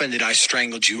so offended I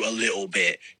strangled you a little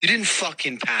bit? You didn't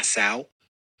fucking pass out.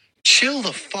 Chill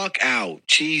the fuck out.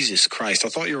 Jesus Christ. I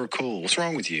thought you were cool. What's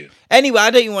wrong with you? Anyway, I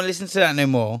don't even want to listen to that no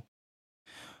more.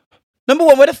 Number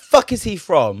one, where the fuck is he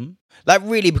from? Like,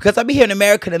 really, because I've been hearing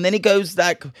American and then he goes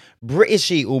like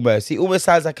Britishy almost. He almost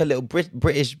sounds like a little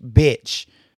British bitch.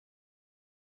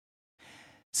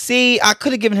 See, I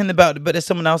could have given him the belt, but there's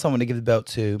someone else I want to give the belt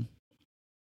to.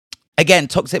 Again,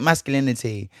 toxic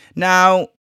masculinity. Now,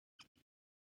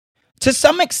 to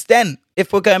some extent,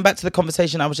 if we're going back to the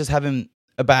conversation I was just having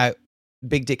about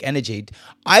big dick energy,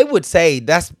 I would say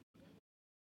that's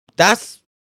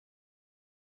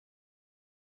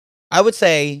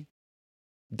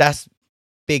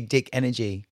big dick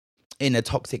energy in a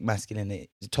toxic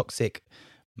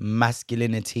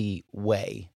masculinity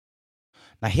way.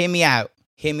 Now, hear me out,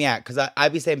 because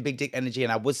I'd be saying big dick energy,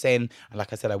 and I was saying, and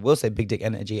like I said, I will say big dick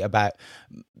energy about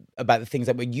the things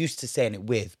that we're used to saying it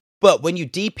with. But when you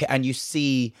deep it and you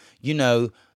see, you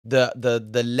know,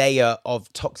 the layer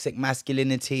of toxic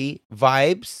masculinity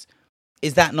vibes,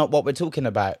 is that not what we're talking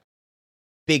about?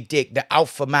 Big dick, the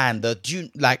alpha man,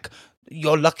 like,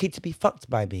 you're lucky to be fucked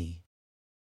by me.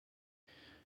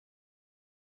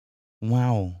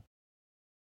 Wow.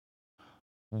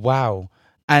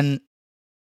 And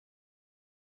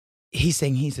he's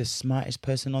saying he's the smartest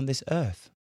person on this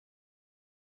earth.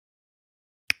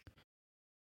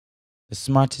 The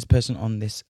smartest person on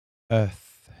this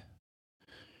earth.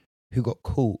 Who got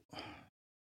caught.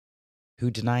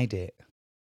 Who denied it.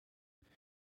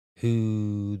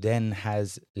 Who then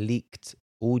has leaked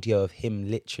audio of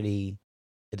him literally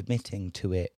admitting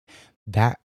to it.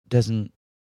 That doesn't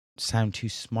sound too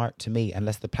smart to me,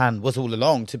 unless the plan was all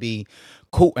along to be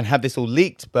caught and have this all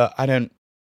leaked. But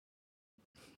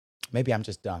maybe I'm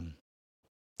just dumb.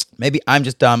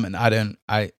 And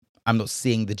I'm not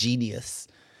seeing the genius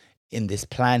in this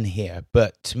plan here.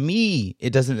 But to me, it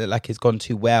doesn't look like it's gone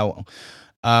too well.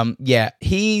 Yeah,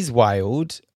 he's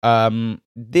wild.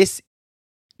 This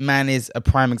man is a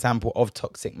prime example of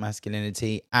toxic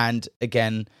masculinity, and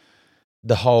again,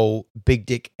 the whole big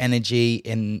dick energy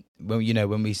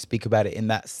when we speak about it in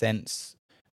that sense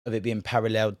of it being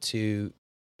paralleled to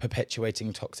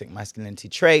perpetuating toxic masculinity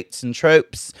traits and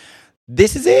tropes.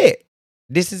 This is it,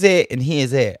 and he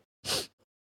is it.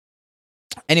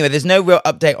 Anyway, there's no real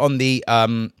update on the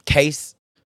case.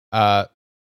 Like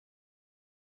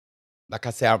I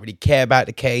say, I don't really care about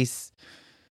the case,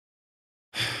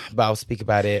 but I'll speak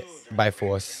about it by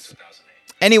force.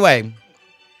 Anyway.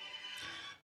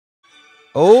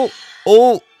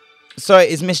 Sorry,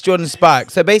 it's Miss Jordin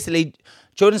Sparks. So basically,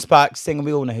 Jordin Sparks, singer,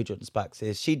 we all know who Jordin Sparks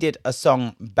is. She did a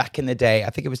song back in the day, I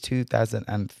think it was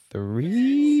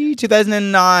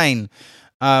 2009,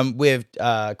 with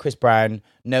Chris Brown,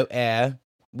 No Air.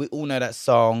 We all know that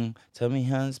song. Tell me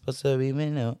how I'm supposed to be with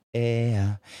no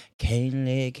air. Can't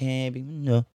be with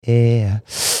no air.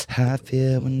 How I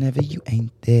feel whenever you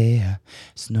ain't there.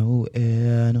 It's no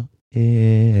air, no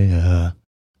air.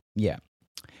 Yeah.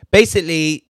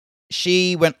 Basically,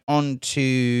 she went on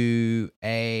to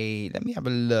let me have a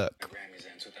look.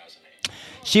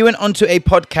 She went on to a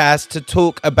podcast to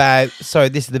talk about, sorry,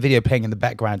 this is the video playing in the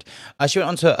background. She went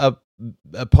on to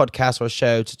a podcast or a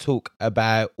show to talk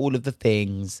about all of the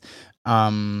things,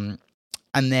 and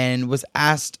then was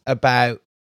asked about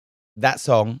that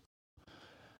song.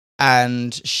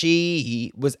 And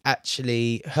she was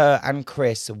actually, her and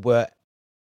Chris were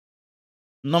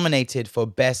nominated for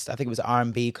best, I think it was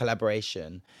R&B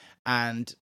collaboration,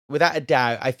 and without a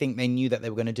doubt I think they knew that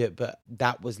they were going to do it, but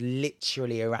that was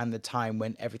literally around the time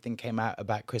when everything came out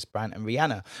about Chris Brown and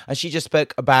Rihanna, and she just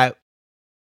spoke about,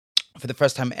 for the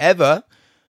first time ever,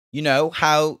 you know,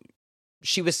 how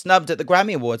she was snubbed at the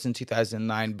Grammy Awards in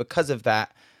 2009 because of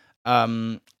that,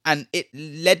 and it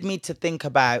led me to think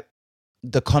about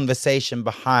the conversation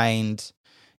behind,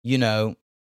 you know,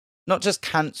 not just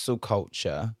cancel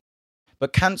culture,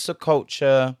 but cancel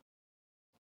culture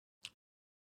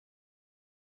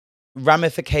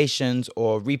ramifications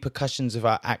or repercussions of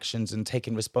our actions and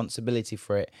taking responsibility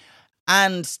for it,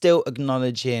 and still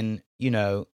acknowledging, you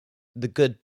know, the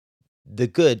good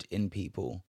in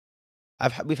people.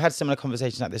 We've had similar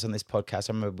conversations like this on this podcast.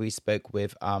 I remember we spoke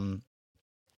with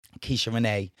Keisha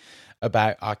Renee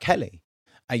about R. Kelly.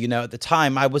 You know, at the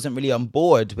time, I wasn't really on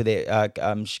board with it.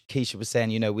 Keisha was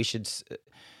saying, you know, we should,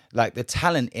 like, the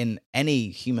talent in any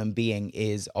human being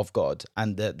is of God,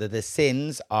 and the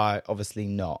sins are obviously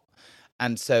not.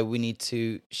 And so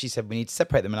she said, we need to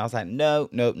separate them. And I was like, no.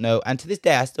 And to this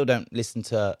day, I still don't listen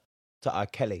to R.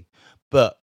 Kelly,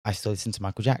 but I still listen to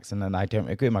Michael Jackson, and I don't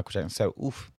agree with Michael Jackson.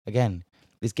 So, again,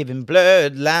 it's giving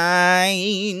blurred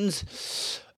lines.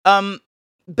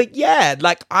 But yeah,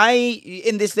 like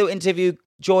in this little interview,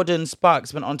 Jordin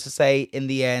Sparks went on to say, in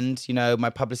the end, you know,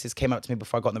 my publicist came up to me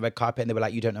before I got on the red carpet and they were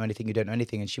like, you don't know anything.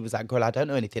 And she was like, girl, I don't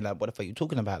know anything. Like, what the fuck are you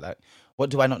talking about? Like,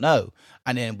 what do I not know?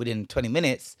 And then within 20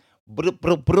 minutes,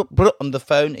 on the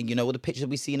phone, and you know, all the pictures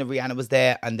we see of Rihanna was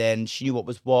there, and then she knew what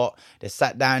was what. They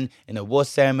sat down in a award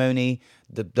ceremony.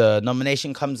 The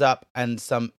nomination comes up, and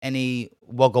any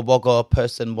Wagga Wagga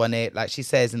person won it. Like she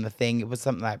says in the thing, it was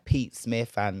something like Pete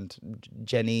Smith and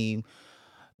Jenny.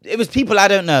 It was people I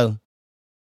don't know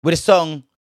with a song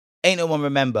Ain't No One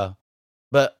Remember,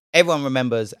 but everyone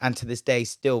remembers, and to this day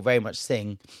still very much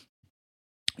sing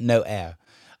No Air.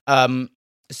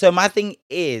 So my thing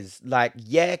is, like,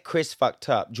 yeah, Chris fucked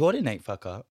up. Jordin ain't fuck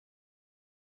up.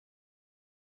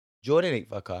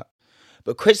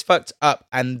 But Chris fucked up,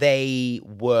 and they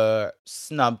were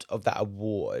snubbed of that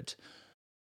award.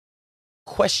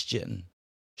 Question: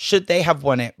 should they have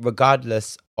won it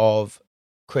regardless of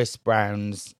Chris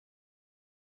Brown's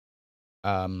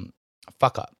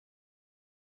fuck up?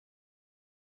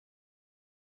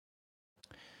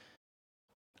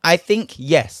 I think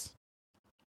yes.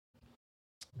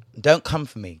 Don't come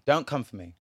for me.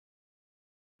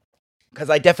 Because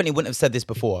I definitely wouldn't have said this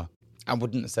before.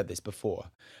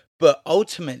 But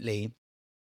ultimately,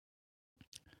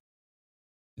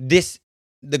 the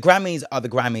Grammys are the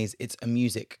Grammys. It's a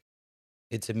music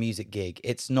gig.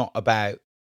 It's not the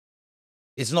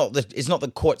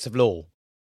courts of law.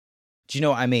 Do you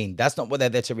know what I mean? That's not what they're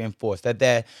there to reinforce. They're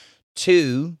there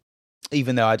to,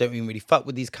 even though I don't even really fuck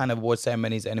with these kind of award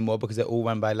ceremonies anymore, because they're all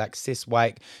run by like cis,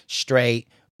 white, straight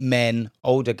men,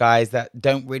 older guys that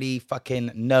don't really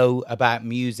fucking know about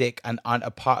music and aren't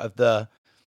a part of the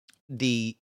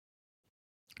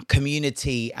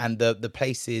community and the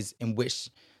places in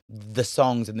which the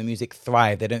songs and the music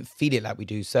thrive. They don't feed it like we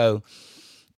do. So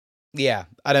yeah,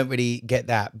 I don't really get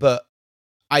that. But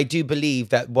I do believe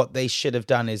that what they should have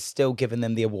done is still given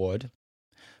them the award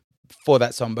for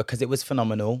that song, because it was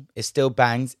phenomenal. It still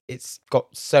bangs. It's got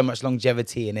so much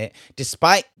longevity in it.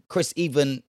 Despite Chris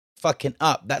even fucking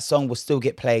up, that song will still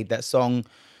get played. That song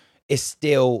is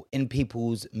still in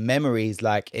people's memories.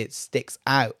 Like, it sticks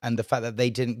out. And the fact that they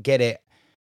didn't get it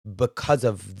because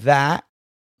of that,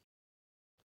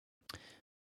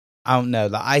 I don't know.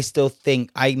 Like, I still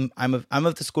think I'm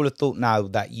of the school of thought now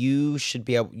that you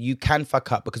can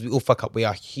fuck up, because we all fuck up. We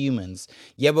are humans.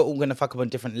 Yeah, we're all gonna fuck up on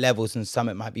different levels, and some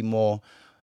it might be more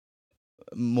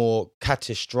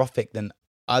catastrophic than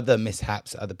other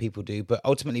mishaps other people do. But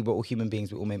ultimately, we're all human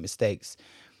beings. We all make mistakes.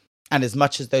 And as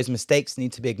much as those mistakes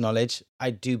need to be acknowledged, I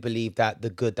do believe that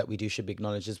the good that we do should be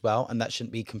acknowledged as well. And that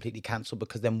shouldn't be completely cancelled,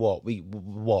 because then what?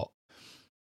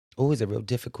 Always a real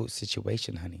difficult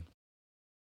situation, honey.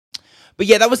 But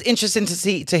yeah, that was interesting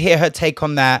to hear her take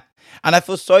on that. And I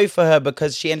feel sorry for her,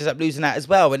 because she ended up losing that as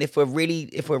well. And if we're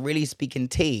really speaking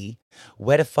tea,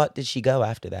 where the fuck did she go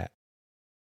after that?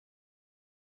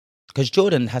 Because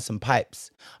Jordin has some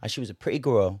pipes, and she was a pretty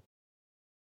girl.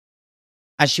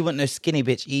 And she wasn't no skinny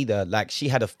bitch either. Like, she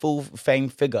had a full fame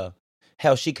figure.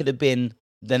 Hell, she could have been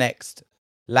the next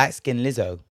light-skinned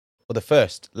Lizzo, or the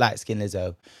first light-skinned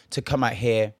Lizzo, to come out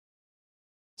here,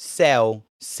 sell,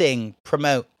 sing,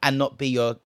 promote, and not be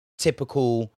your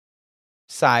typical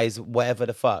size, whatever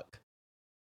the fuck.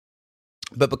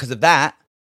 But because of that,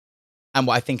 and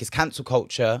what I think is cancel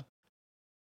culture,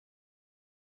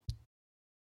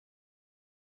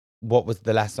 what was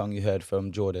the last song you heard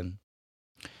from Jordin?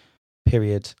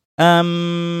 Period. Who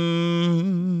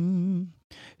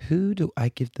do I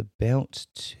give the belt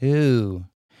to?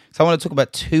 So I want to talk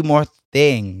about two more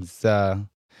things.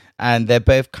 And they're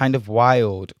both kind of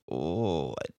wild.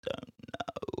 Oh, I don't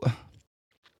know.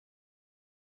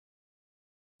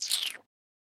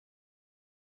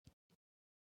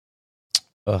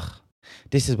 Ugh.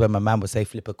 This is where my man would say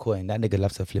flip a coin. That nigga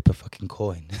loves to flip a fucking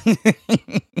coin.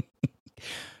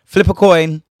 Flip a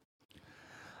coin.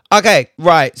 Okay,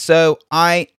 right. So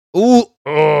okay.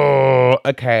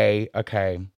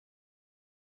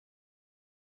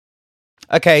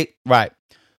 Okay, right.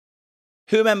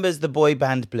 Who remembers the boy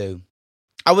band Blue?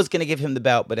 I was going to give him the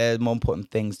belt, but there's more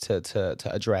important things to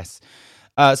address.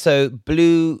 So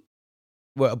Blue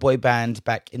were a boy band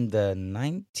back in the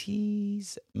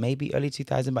 90s, maybe early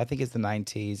 2000s, but I think it's the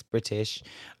 90s, British.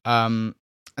 And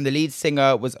the lead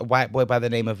singer was a white boy by the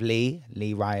name of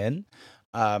Lee Ryan.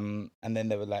 And then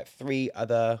there were like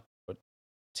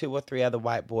two or three other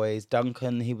white boys.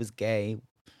 Duncan, he was gay.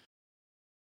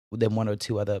 Then one or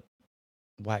two other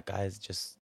white guys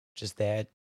just there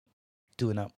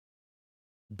doing up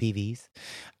BVs.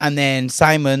 And then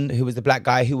Simon, who was the black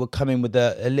guy who would come in with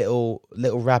a little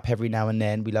rap every now and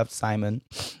then. We loved Simon.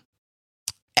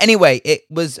 Anyway,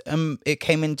 it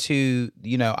came into,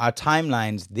 our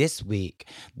timelines this week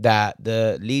that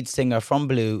the lead singer from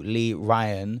Blue, Lee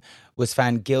Ryan, was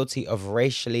found guilty of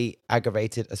racially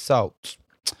aggravated assault.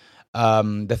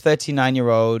 The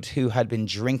 39-year-old who had been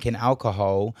drinking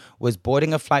alcohol was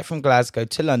boarding a flight from Glasgow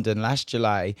to London last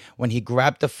July when he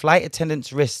grabbed the flight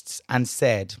attendant's wrists and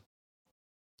said,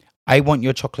 "I want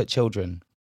your chocolate children."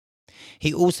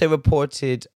 He also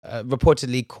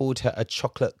reportedly called her a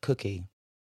chocolate cookie.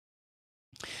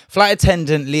 Flight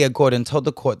attendant Leah Gordon told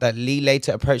the court that Lee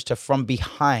later approached her from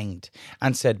behind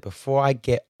and said, "Before I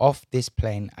get off this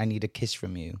plane, I need a kiss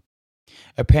from you."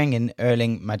 Appearing in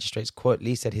Erling Magistrates Court,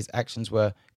 Lee said his actions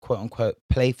were quote-unquote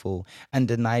playful and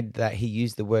denied that he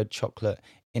used the word chocolate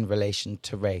in relation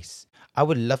to race. I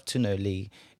would love to know, Lee,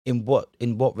 in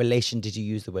what relation did you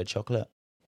use the word chocolate?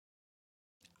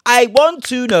 I want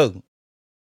to know.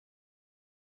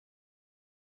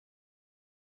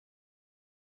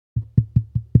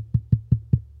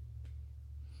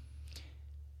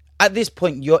 At this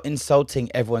point, you're insulting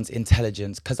everyone's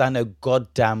intelligence because I know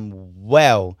goddamn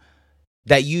well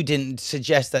that you didn't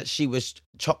suggest that she was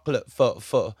chocolate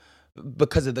for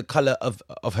because of the color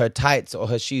of her tights or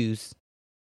her shoes.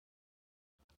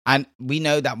 And we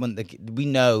know that one. We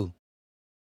know.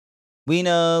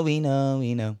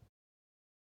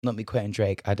 Not me quoting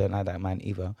Drake. I don't like that man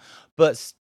either.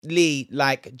 But Lee,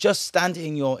 like, just stand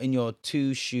in your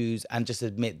two shoes and just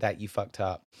admit that you fucked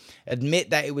up.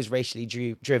 Admit that it was racially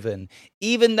driven,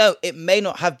 even though it may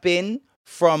not have been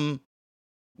from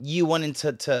you wanting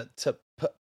to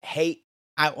put hate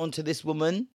out onto this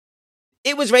woman.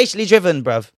 It was racially driven,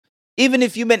 bruv. Even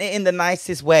if you meant it in the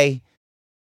nicest way,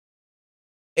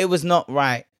 it was not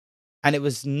right, and it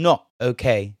was not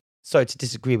okay. Sorry to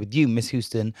disagree with you, Miss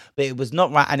Houston, but it was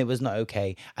not right and it was not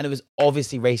okay. And it was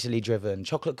obviously racially driven.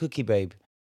 Chocolate cookie, babe.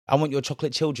 I want your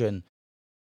chocolate children.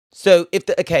 So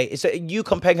so you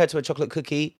comparing her to a chocolate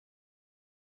cookie.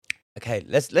 Okay,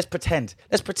 let's pretend.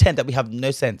 Let's pretend that we have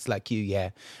no sense like you,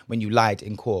 yeah, when you lied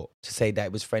in court to say that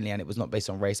it was friendly and it was not based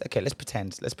on race. Okay, let's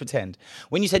pretend.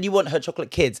 When you said you want her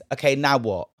chocolate kids, okay, now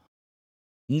what?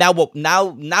 Now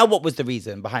what was the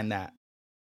reason behind that?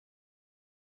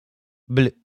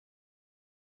 Blue.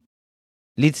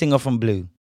 Lead singer from Blue.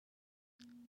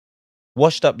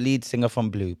 Washed up lead singer from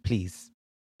Blue, please.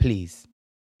 Please.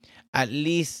 At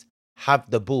least have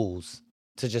the balls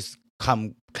to just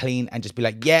come clean and just be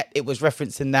like, yeah, it was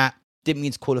referencing that. Didn't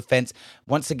mean to call offense.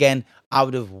 Once again, I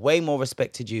would have way more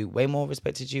respected you,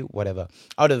 whatever.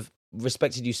 I would have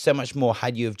respected you so much more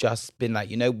had you have just been like,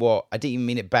 you know what? I didn't even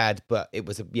mean it bad, but it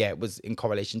was in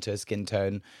correlation to her skin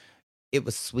tone. It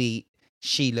was sweet.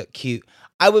 She looked cute.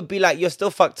 I would be like, you're still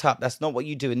fucked up. That's not what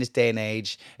you do in this day and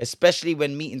age, especially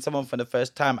when meeting someone for the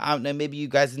first time. I don't know, maybe you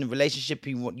guys in a relationship,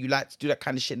 you like to do that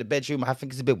kind of shit in the bedroom. I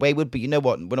think it's a bit wayward, but you know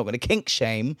what? We're not going to kink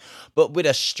shame. But with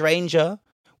a stranger,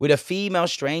 with a female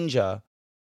stranger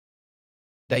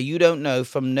that you don't know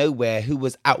from nowhere who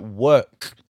was at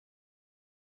work,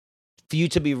 for you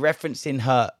to be referencing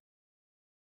her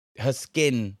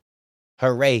skin,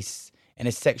 her race in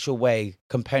a sexual way,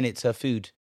 comparing it to her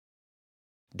food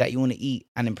that you want to eat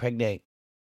and impregnate.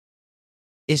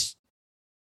 It's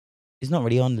not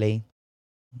really on, Lee.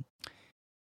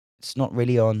 It's not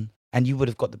really on. And you would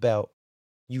have got the belt.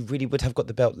 You really would have got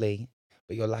the belt, Lee.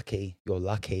 But you're lucky.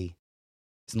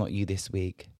 It's not you this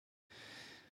week.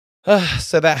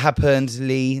 So that happened,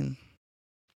 Lee.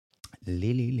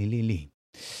 Lee.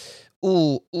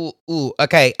 Ooh.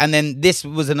 Okay, and then this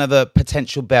was another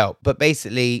potential belt. But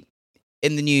basically,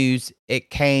 in the news, it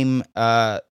came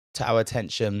to our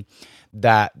attention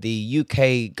that the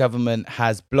UK government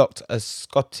has blocked a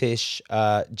Scottish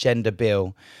gender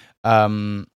bill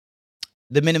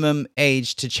the minimum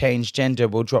age to change gender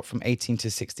will drop from 18 to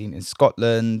 16 in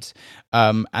Scotland.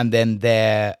 And then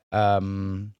their I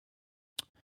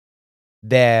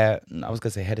was going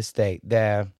to say head of state,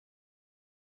 their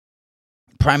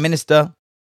prime minister,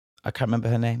 I can't remember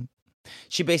her name.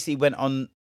 She basically went on,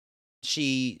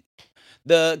 the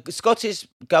Scottish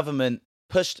government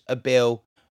pushed a bill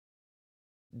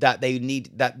that they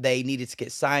needed to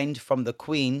get signed from the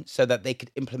Queen so that they could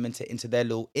implement it into their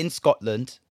law in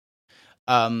Scotland,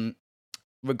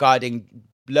 regarding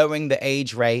lowering the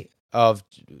age rate of,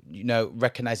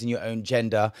 recognizing your own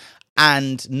gender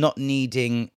and not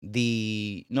needing,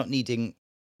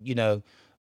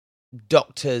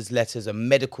 doctors' letters and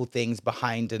medical things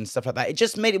behind and stuff like that. It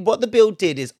just made it, what the bill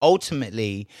did is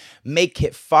ultimately make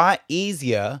it far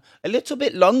easier, a little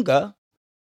bit longer,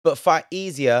 but far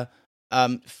easier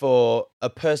for a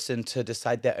person to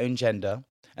decide their own gender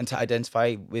and to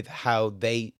identify with how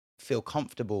they feel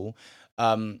comfortable,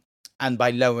 and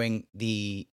by lowering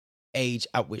the age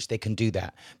at which they can do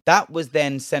that. That was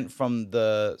then sent from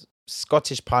the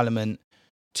Scottish Parliament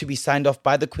to be signed off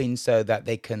by the Queen so that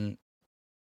they can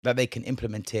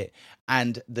implement it.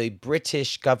 And the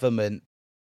British government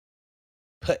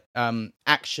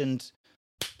actioned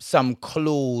some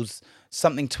clause,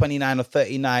 something 29 or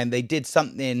 39. They did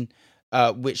something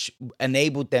which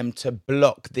enabled them to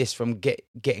block this from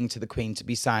getting to the Queen to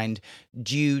be signed,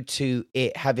 due to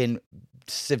it having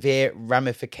severe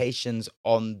ramifications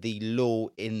on the law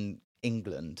in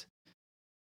England.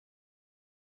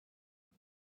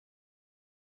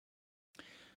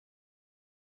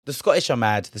 The Scottish are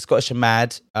mad.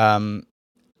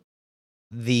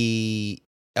 The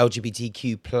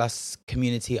LGBTQ plus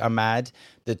community are mad.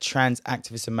 The trans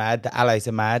activists are mad. The allies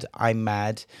are mad. I'm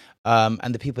mad.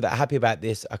 And the people that are happy about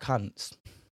this are cunts.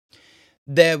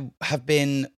 There have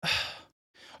been,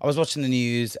 I was watching the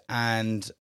news, and,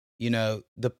 the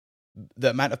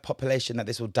amount of population that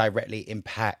this will directly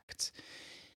impact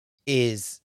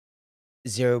is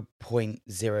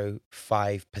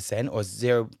 0.05% or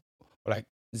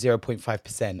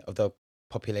 0.5% of the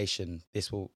population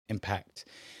this will impact.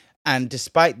 And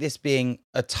despite this being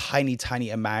a tiny,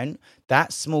 tiny amount,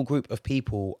 that small group of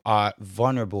people are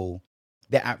vulnerable.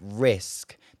 They're at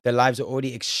risk. Their lives are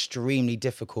already extremely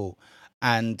difficult.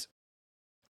 And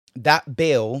that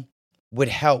bill would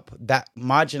help that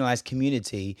marginalized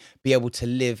community be able to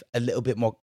live a little bit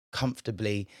more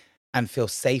comfortably and feel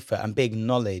safer and be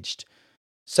acknowledged.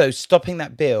 So stopping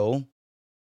that bill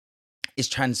is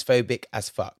transphobic as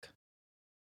fuck.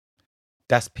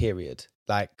 That's period.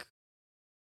 Like,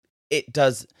 it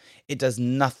does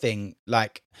nothing.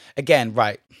 Like, again,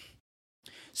 right.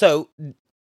 So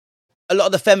a lot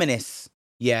of the feminists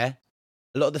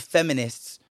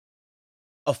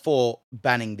are for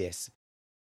banning this.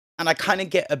 And I kind of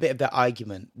get a bit of their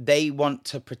argument. They want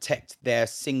to protect their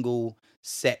single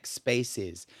sex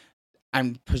spaces.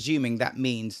 I'm presuming that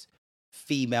means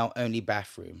female only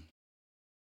bathroom.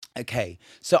 Okay,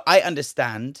 so I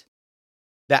understand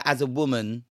that as a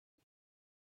woman,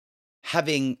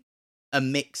 having a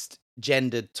mixed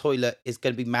gendered toilet is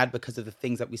going to be mad because of the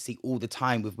things that we see all the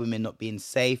time with women not being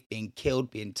safe, being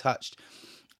killed, being touched.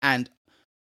 And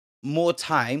more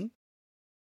time,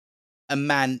 a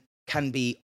man can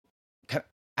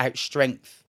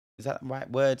outstrength, is that the right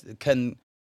word? Can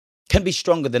be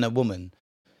stronger than a woman.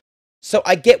 So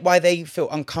I get why they feel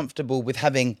uncomfortable with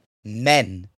having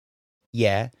men,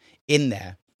 in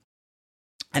there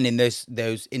and in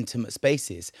those intimate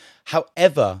spaces.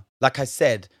 However, like I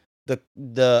said, that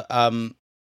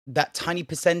tiny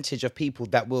percentage of people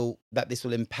that this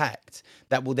will impact,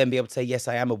 that will then be able to say, yes,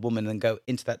 I am a woman, and go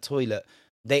into that toilet.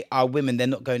 They are women. They're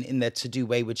not going in there to do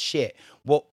wayward shit.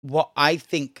 What I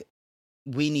think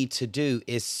we need to do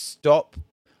is stop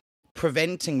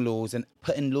preventing laws and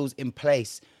putting laws in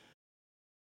place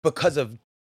because of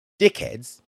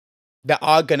dickheads that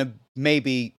are going to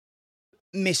maybe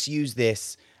misuse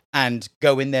this and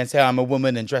go in there and say, I'm a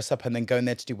woman, and dress up and then go in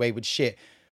there to do wayward shit.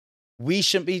 We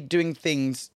shouldn't be doing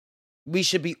things. We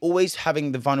should be always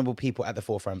having the vulnerable people at the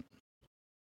forefront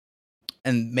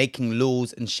and making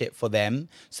laws and shit for them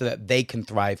so that they can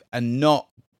thrive, and not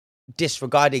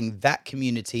disregarding that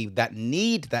community that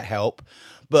need that help,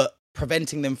 but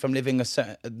preventing them from living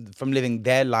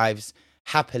their lives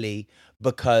happily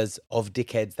because of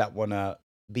dickheads that want to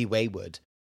be wayward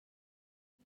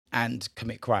and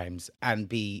commit crimes and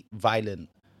be violent.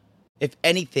 If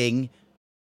anything,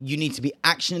 you need to be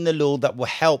actioning the law that will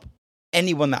help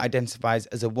anyone that identifies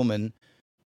as a woman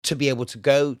to be able to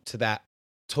go to that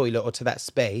toilet or to that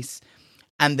space,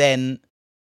 and then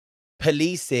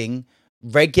policing,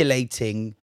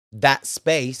 regulating that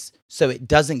space so it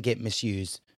doesn't get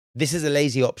misused. This is a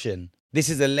lazy option. This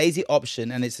is a lazy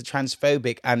option, and it's a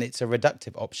transphobic and it's a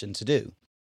reductive option to do.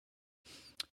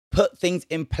 Put things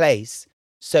in place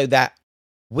so that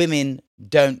women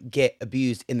don't get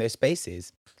abused in those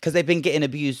spaces, because they've been getting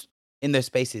abused in those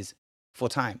spaces for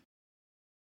time.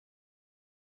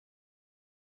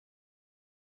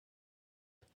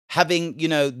 Having,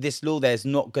 this law there is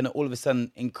not going to all of a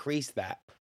sudden increase that.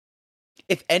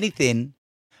 If anything,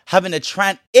 having a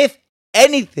trans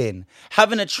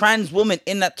woman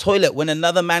in that toilet when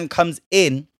another man comes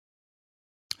in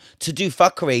to do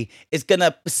fuckery is going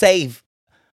to save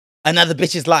another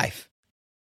bitch's life.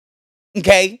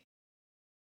 Okay?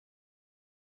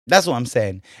 That's what I'm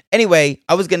saying. Anyway,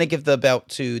 I was going to give the belt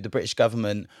to the British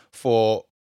government for,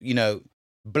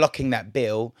 blocking that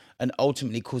bill and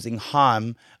ultimately causing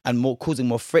harm and causing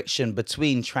more friction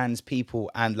between trans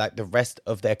people and like the rest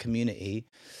of their community.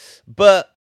 But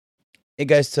it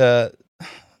goes to,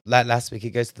 like last week,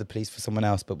 it goes to the police for someone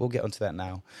else, but we'll get onto that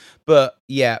now. But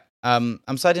yeah, I'm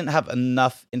sorry I didn't have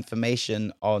enough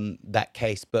information on that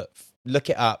case, but look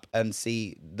it up and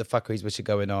see the fuckeries which are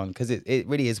going on, because it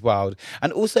really is wild.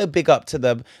 And also big up to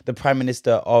the Prime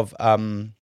Minister of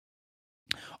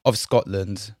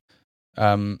Scotland.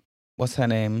 What's her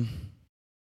name?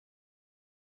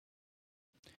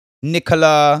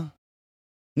 Nicola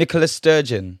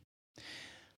Sturgeon.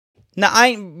 Now,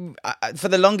 for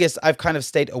the longest, I've kind of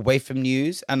stayed away from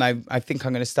news, and I think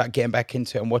I'm going to start getting back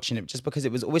into it and watching it, just because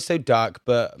it was always so dark.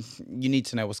 But you need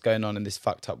to know what's going on in this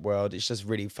fucked up world. It's just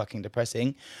really fucking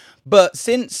depressing. But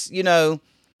since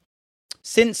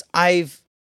I've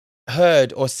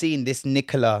heard or seen this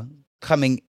Nicola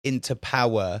coming into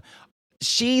power,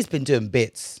 she's been doing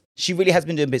bits. She really has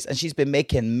been doing bits, and she's been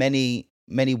making many,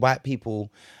 many white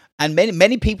people and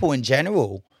many people in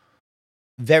general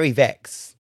very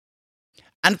vexed.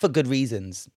 And for good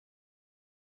reasons.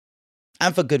 I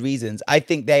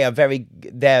think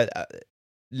they're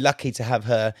lucky to have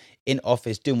her in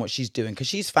office doing what she's doing, because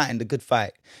she's fighting the good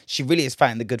fight. She really is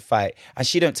fighting the good fight, and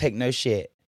she don't take no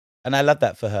shit. And I love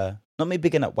that for her. Not me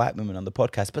bigging up white women on the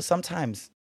podcast, but sometimes.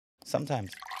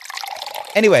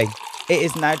 Anyway, it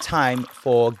is now time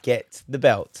for Get the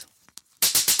Belt.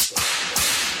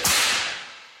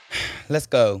 Let's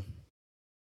go.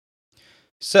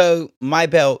 So my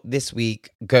belt this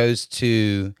week goes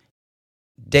to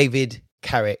David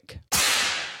Carrick.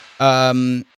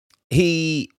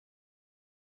 He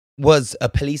was a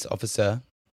police officer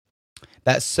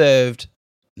that served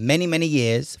many, many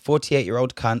years,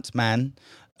 48-year-old cunt man,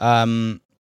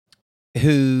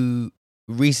 who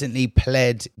recently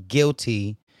pled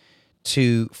guilty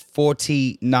to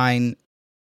 49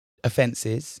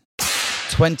 offenses,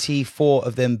 24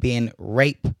 of them being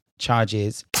rape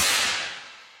charges.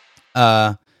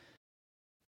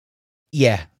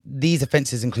 These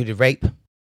offenses included rape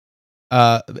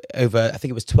over, I think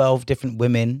it was 12 different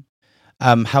women.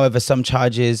 However, some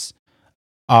charges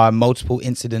are multiple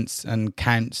incidents and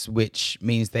counts, which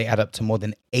means they add up to more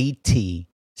than 80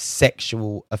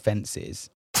 sexual offenses.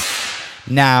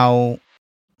 Now,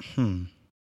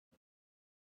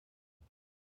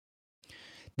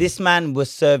 this man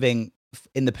was serving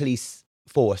in the police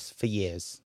force for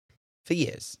years.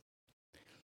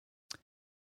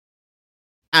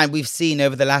 And we've seen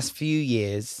over the last few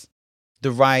years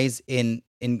the rise in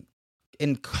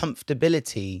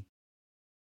comfortability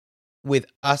with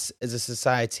us as a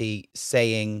society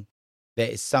saying there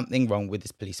is something wrong with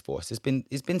this police force. It's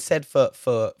been said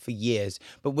for years,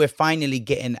 but we're finally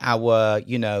getting our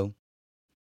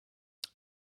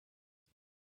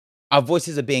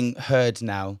voices are being heard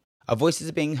now. Our voices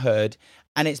are being heard,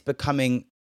 and it's becoming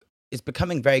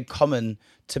very common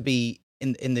to be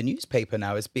in the newspaper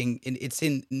now. It's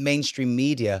in mainstream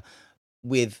media,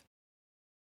 with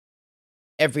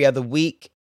every other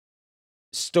week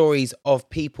stories of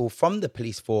people from the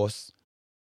police force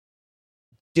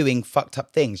doing fucked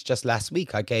up things. Just last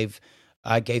week, I gave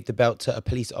the belt to a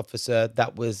police officer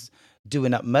that was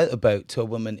doing up motorboat to a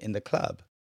woman in the club.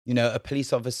 A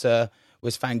police officer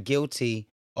was found guilty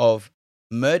of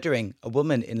murdering a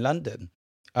woman in London.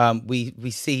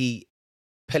 We see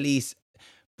police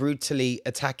brutally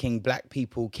attacking black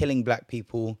people, killing black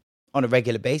people on a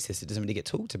regular basis. It doesn't really get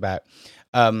talked about.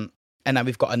 And now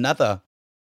we've got another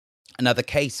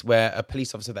case where a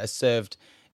police officer that has served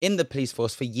in the police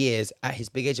force for years, at his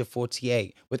big age of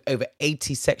 48, with over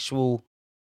 80 sexual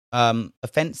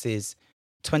offences,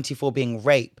 24 being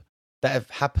rape, that have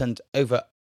happened over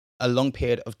a long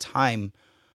period of time.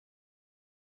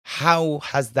 How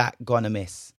has that gone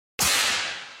amiss?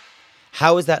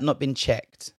 How has that not been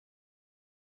checked?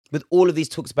 With all of these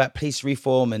talks about police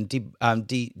reform and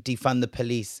defund the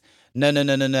police,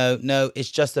 No.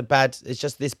 It's just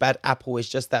this bad apple. It's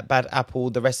just that bad apple.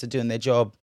 The rest are doing their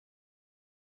job.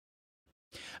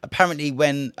 Apparently,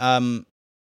 when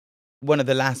one of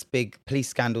the last big police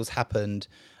scandals happened,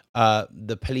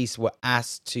 the police were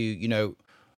asked to,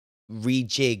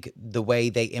 rejig the way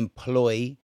they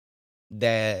employ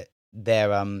the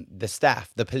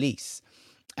staff, the police,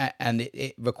 and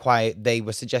it required. They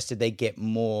were suggested they get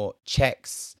more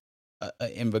checks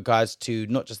in regards to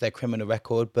not just their criminal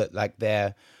record, but like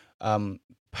their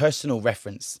personal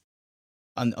reference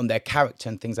on their character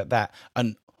and things like that.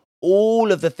 And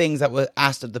all of the things that were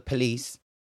asked of the police,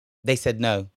 they said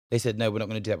no. They said, no, we're not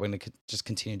going to do that. We're going to just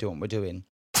continue doing what we're doing.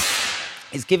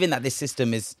 It's given that this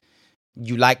system is,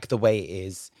 you like the way it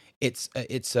is. It's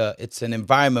an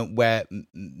environment where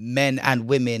men and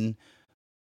women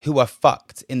who are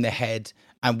fucked in the head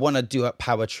and want to do a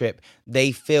power trip,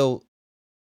 they feel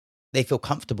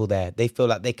comfortable there. They feel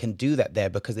like they can do that there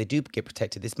because they do get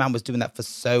protected. This man was doing that for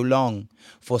so long,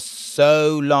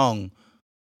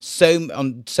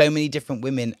 on so many different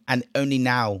women, and only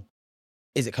now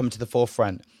is it coming to the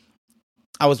forefront.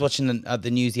 I was watching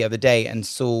the news the other day and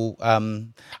saw,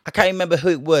 I can't remember who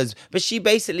it was, but she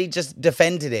basically just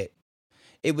defended it.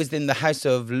 It was in the House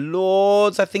of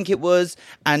Lords, I think it was.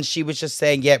 And she was just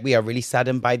saying, yeah, we are really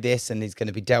saddened by this and it's going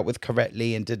to be dealt with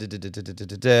correctly and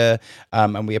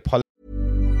and we apologize.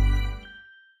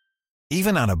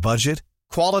 Even on a budget,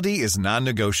 quality is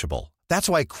non-negotiable. That's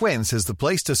why Quince is the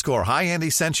place to score high-end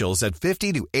essentials at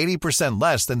 50 to 80%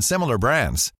 less than similar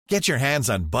brands. Get your hands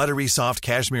on buttery soft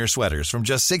cashmere sweaters from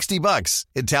just $60,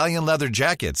 Italian leather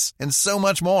jackets, and so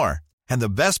much more. And the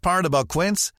best part about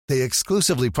Quince, they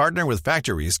exclusively partner with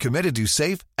factories committed to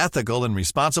safe, ethical, and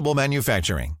responsible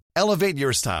manufacturing. Elevate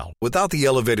your style without the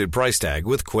elevated price tag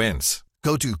with Quince.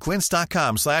 Go to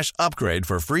quince.com/upgrade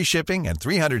for free shipping and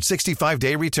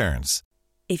 365-day returns.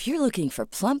 If you're looking for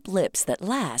plump lips that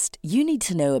last, you need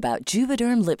to know about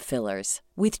Juvederm lip fillers.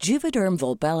 With Juvederm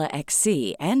Volbella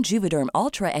XC and Juvederm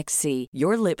Ultra XC,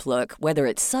 your lip look, whether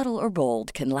it's subtle or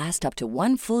bold, can last up to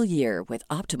 1 full year with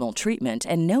optimal treatment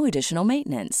and no additional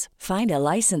maintenance. Find a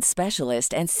licensed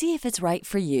specialist and see if it's right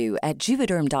for you at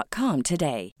Juvederm.com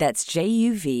today. That's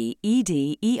JUVEDERM.com.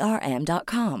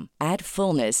 Add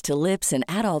fullness to lips in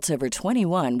adults over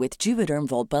 21 with Juvederm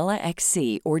Volbella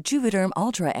XC or Juvederm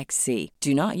Ultra XC.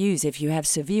 Do not use if you have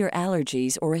severe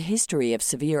allergies or a history of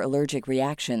severe allergic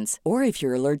reactions, or if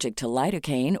you're allergic to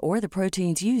lidocaine or the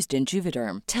proteins used in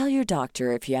Juvederm. Tell your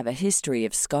doctor if you have a history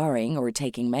of scarring or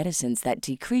taking medicines that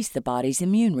decrease the body's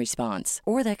immune response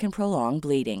or that can prolong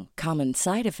bleeding. Common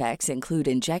side effects include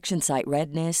injection site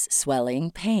redness, swelling,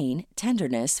 pain,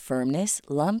 tenderness, firmness,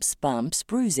 lumps, bumps,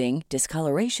 bruising,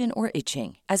 discoloration, or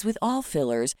itching. As with all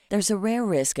fillers, there's a rare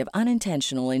risk of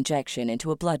unintentional injection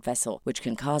into a blood vessel, which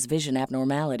can cause vision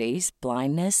abnormalities,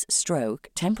 blindness, stroke,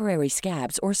 temporary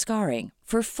scabs, or scarring.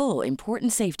 For full,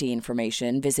 important safety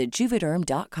information, visit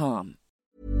Juvederm.com.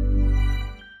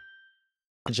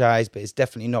 But it's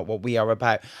definitely not what we are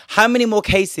about. How many more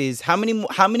cases, how many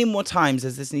more times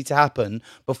does this need to happen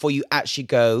before you actually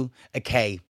go,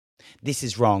 okay, this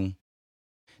is wrong.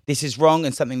 This is wrong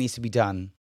and something needs to be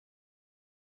done?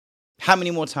 How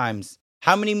many more times?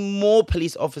 How many more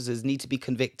police officers need to be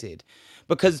convicted?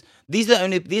 Because these are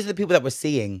the people that we're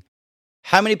seeing.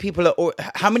 How many people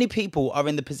are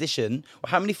in the position, or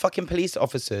how many fucking police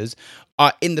officers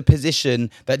are in the position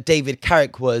that David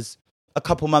Carrick was a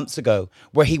couple months ago,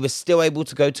 where he was still able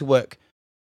to go to work,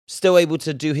 still able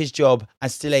to do his job,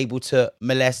 and still able to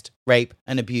molest, rape,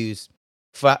 and abuse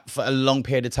for a long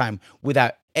period of time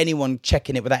without anyone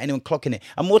checking it, without anyone clocking it.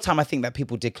 And more time, I think that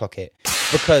people did clock it,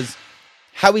 because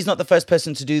how he's not the first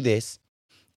person to do this.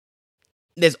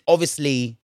 There's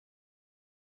obviously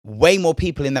way more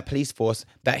people in that police force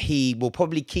that he will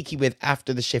probably kiki with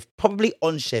after the shift, probably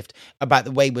on shift, about the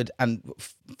wayward and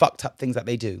fucked up things that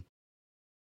they do.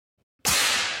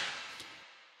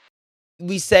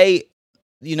 We say,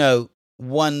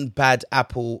 one bad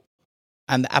apple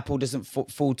and the apple doesn't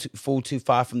fall too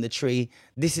far from the tree.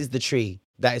 This is the tree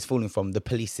that is falling from, the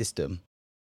police system.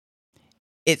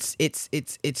 It's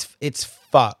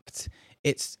fucked.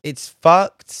 It's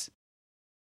fucked.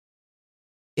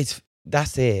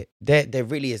 That's it. There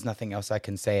really is nothing else I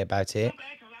can say about it.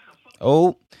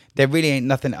 Oh, there really ain't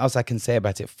nothing else I can say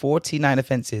about it. 49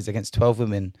 offences against 12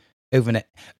 women over an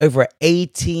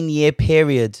 18-year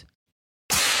period.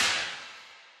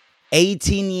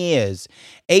 18 years.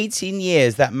 18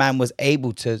 years that man was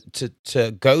able to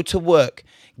go to work,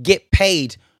 get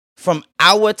paid from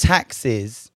our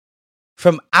taxes,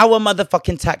 from our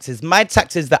motherfucking taxes, my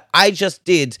taxes that I just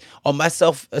did on my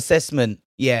self-assessment,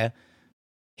 yeah.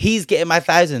 He's getting my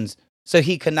thousands. so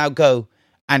he can now go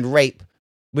and rape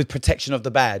with protection of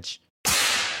the badge.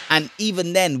 And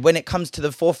even then, when it comes to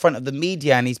the forefront of the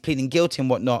media and he's pleading guilty and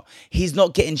whatnot, he's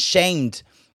not getting shamed.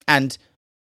 And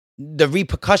the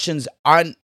repercussions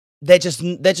aren't, they're just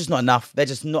not enough. They're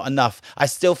just not enough. I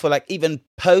still feel like even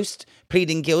post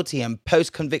pleading guilty and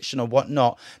post conviction or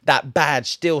whatnot, that badge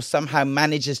still somehow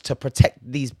manages to protect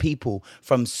these people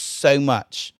from so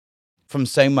much. And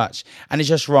it's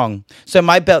just wrong. So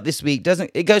my belt this week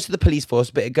it goes to the police force,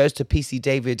 but it goes to PC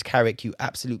David Carrick, you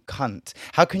absolute cunt.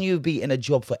 How can you be in a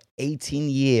job for 18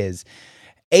 years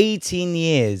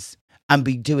and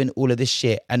be doing all of this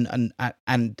shit and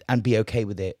be okay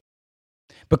with it?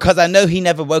 Because I know he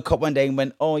never woke up one day and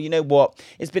went, oh, you know what?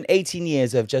 It's been 18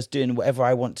 years of just doing whatever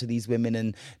I want to these women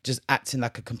and just acting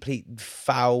like a complete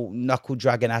foul, knuckle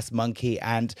dragon ass monkey.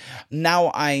 And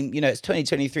now it's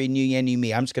 2023, new year, new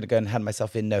me. I'm just going to go and hand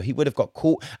myself in. No, he would have got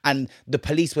caught and the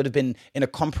police would have been in a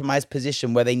compromised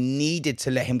position where they needed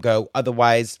to let him go.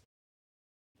 Otherwise,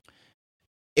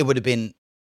 it would have been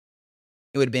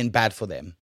bad for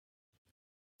them.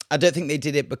 I don't think they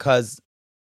did it because,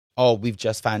 oh, we've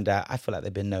just found out. I feel like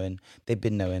they've been knowing. They've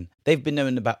been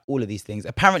knowing about all of these things.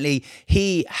 Apparently,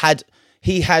 he had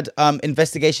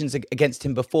investigations against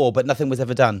him before, but nothing was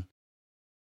ever done.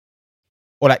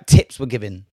 Or like tips were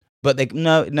given, but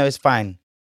no, it's fine.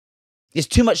 It's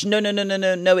too much. No,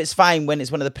 it's fine when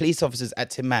it's one of the police officers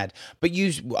acting mad. But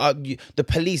the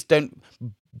police don't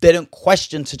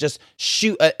question to just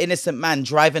shoot an innocent man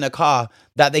driving a car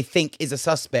that they think is a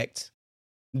suspect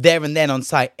there and then on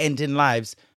site, ending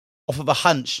lives off of a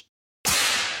hunch.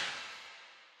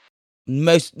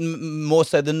 More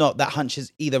so than not, that hunch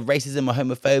is either racism or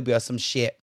homophobia or some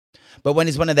shit. But when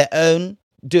it's one of their own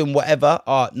doing whatever,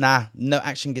 no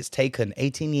action gets taken.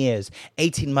 18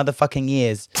 motherfucking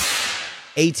years.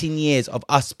 18 years of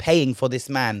us paying for this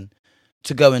man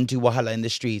to go and do wahala in the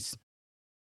streets.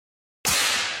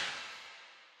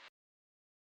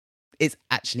 It's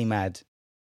actually mad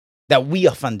that we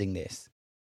are funding this.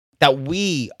 That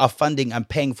we are funding and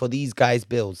paying for these guys'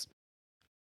 bills.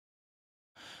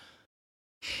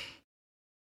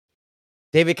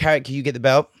 David Carrick, you get the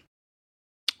belt.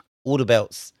 All the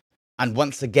belts. And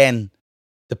once again,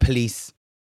 the police,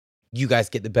 you guys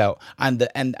get the belt. And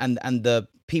the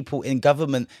people in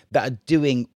government that are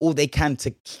doing all they can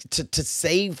to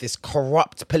save this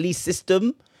corrupt police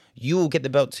system, you will get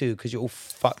the belt too, because you're all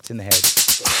fucked in the head.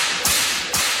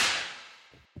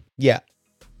 Yeah.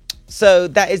 So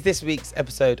that is this week's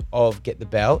episode of Get the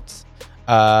Belt.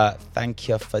 Thank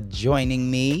you for joining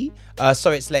me.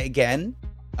 Sorry it's late again.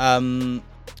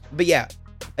 But yeah,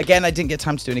 again, I didn't get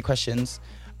time to do any questions.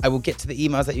 I will get to the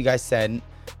emails that you guys sent.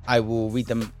 I will read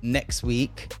them next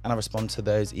week and I'll respond to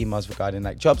those emails regarding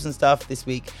like jobs and stuff this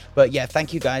week. But yeah,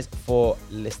 thank you guys for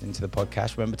listening to the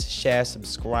podcast. Remember to share,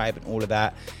 subscribe and all of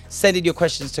that. Send in your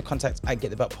questions to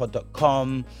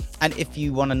contact@getthebeltpod.com. And if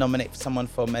you want to nominate someone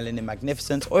for Melanin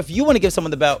Magnificence, or if you want to give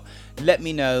someone the belt, let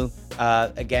me know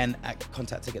again at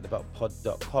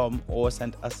contact@getthebeltpod.com or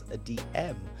send us a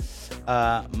DM.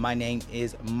 My name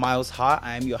is Miles Hart.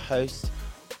 I am your host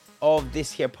of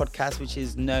this here podcast, which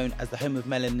is known as the home of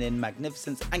Melanin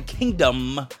Magnificence and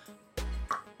Kingdom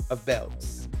of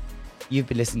Belts. You've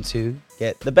been listening to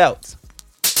Get the Belt.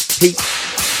 Peace.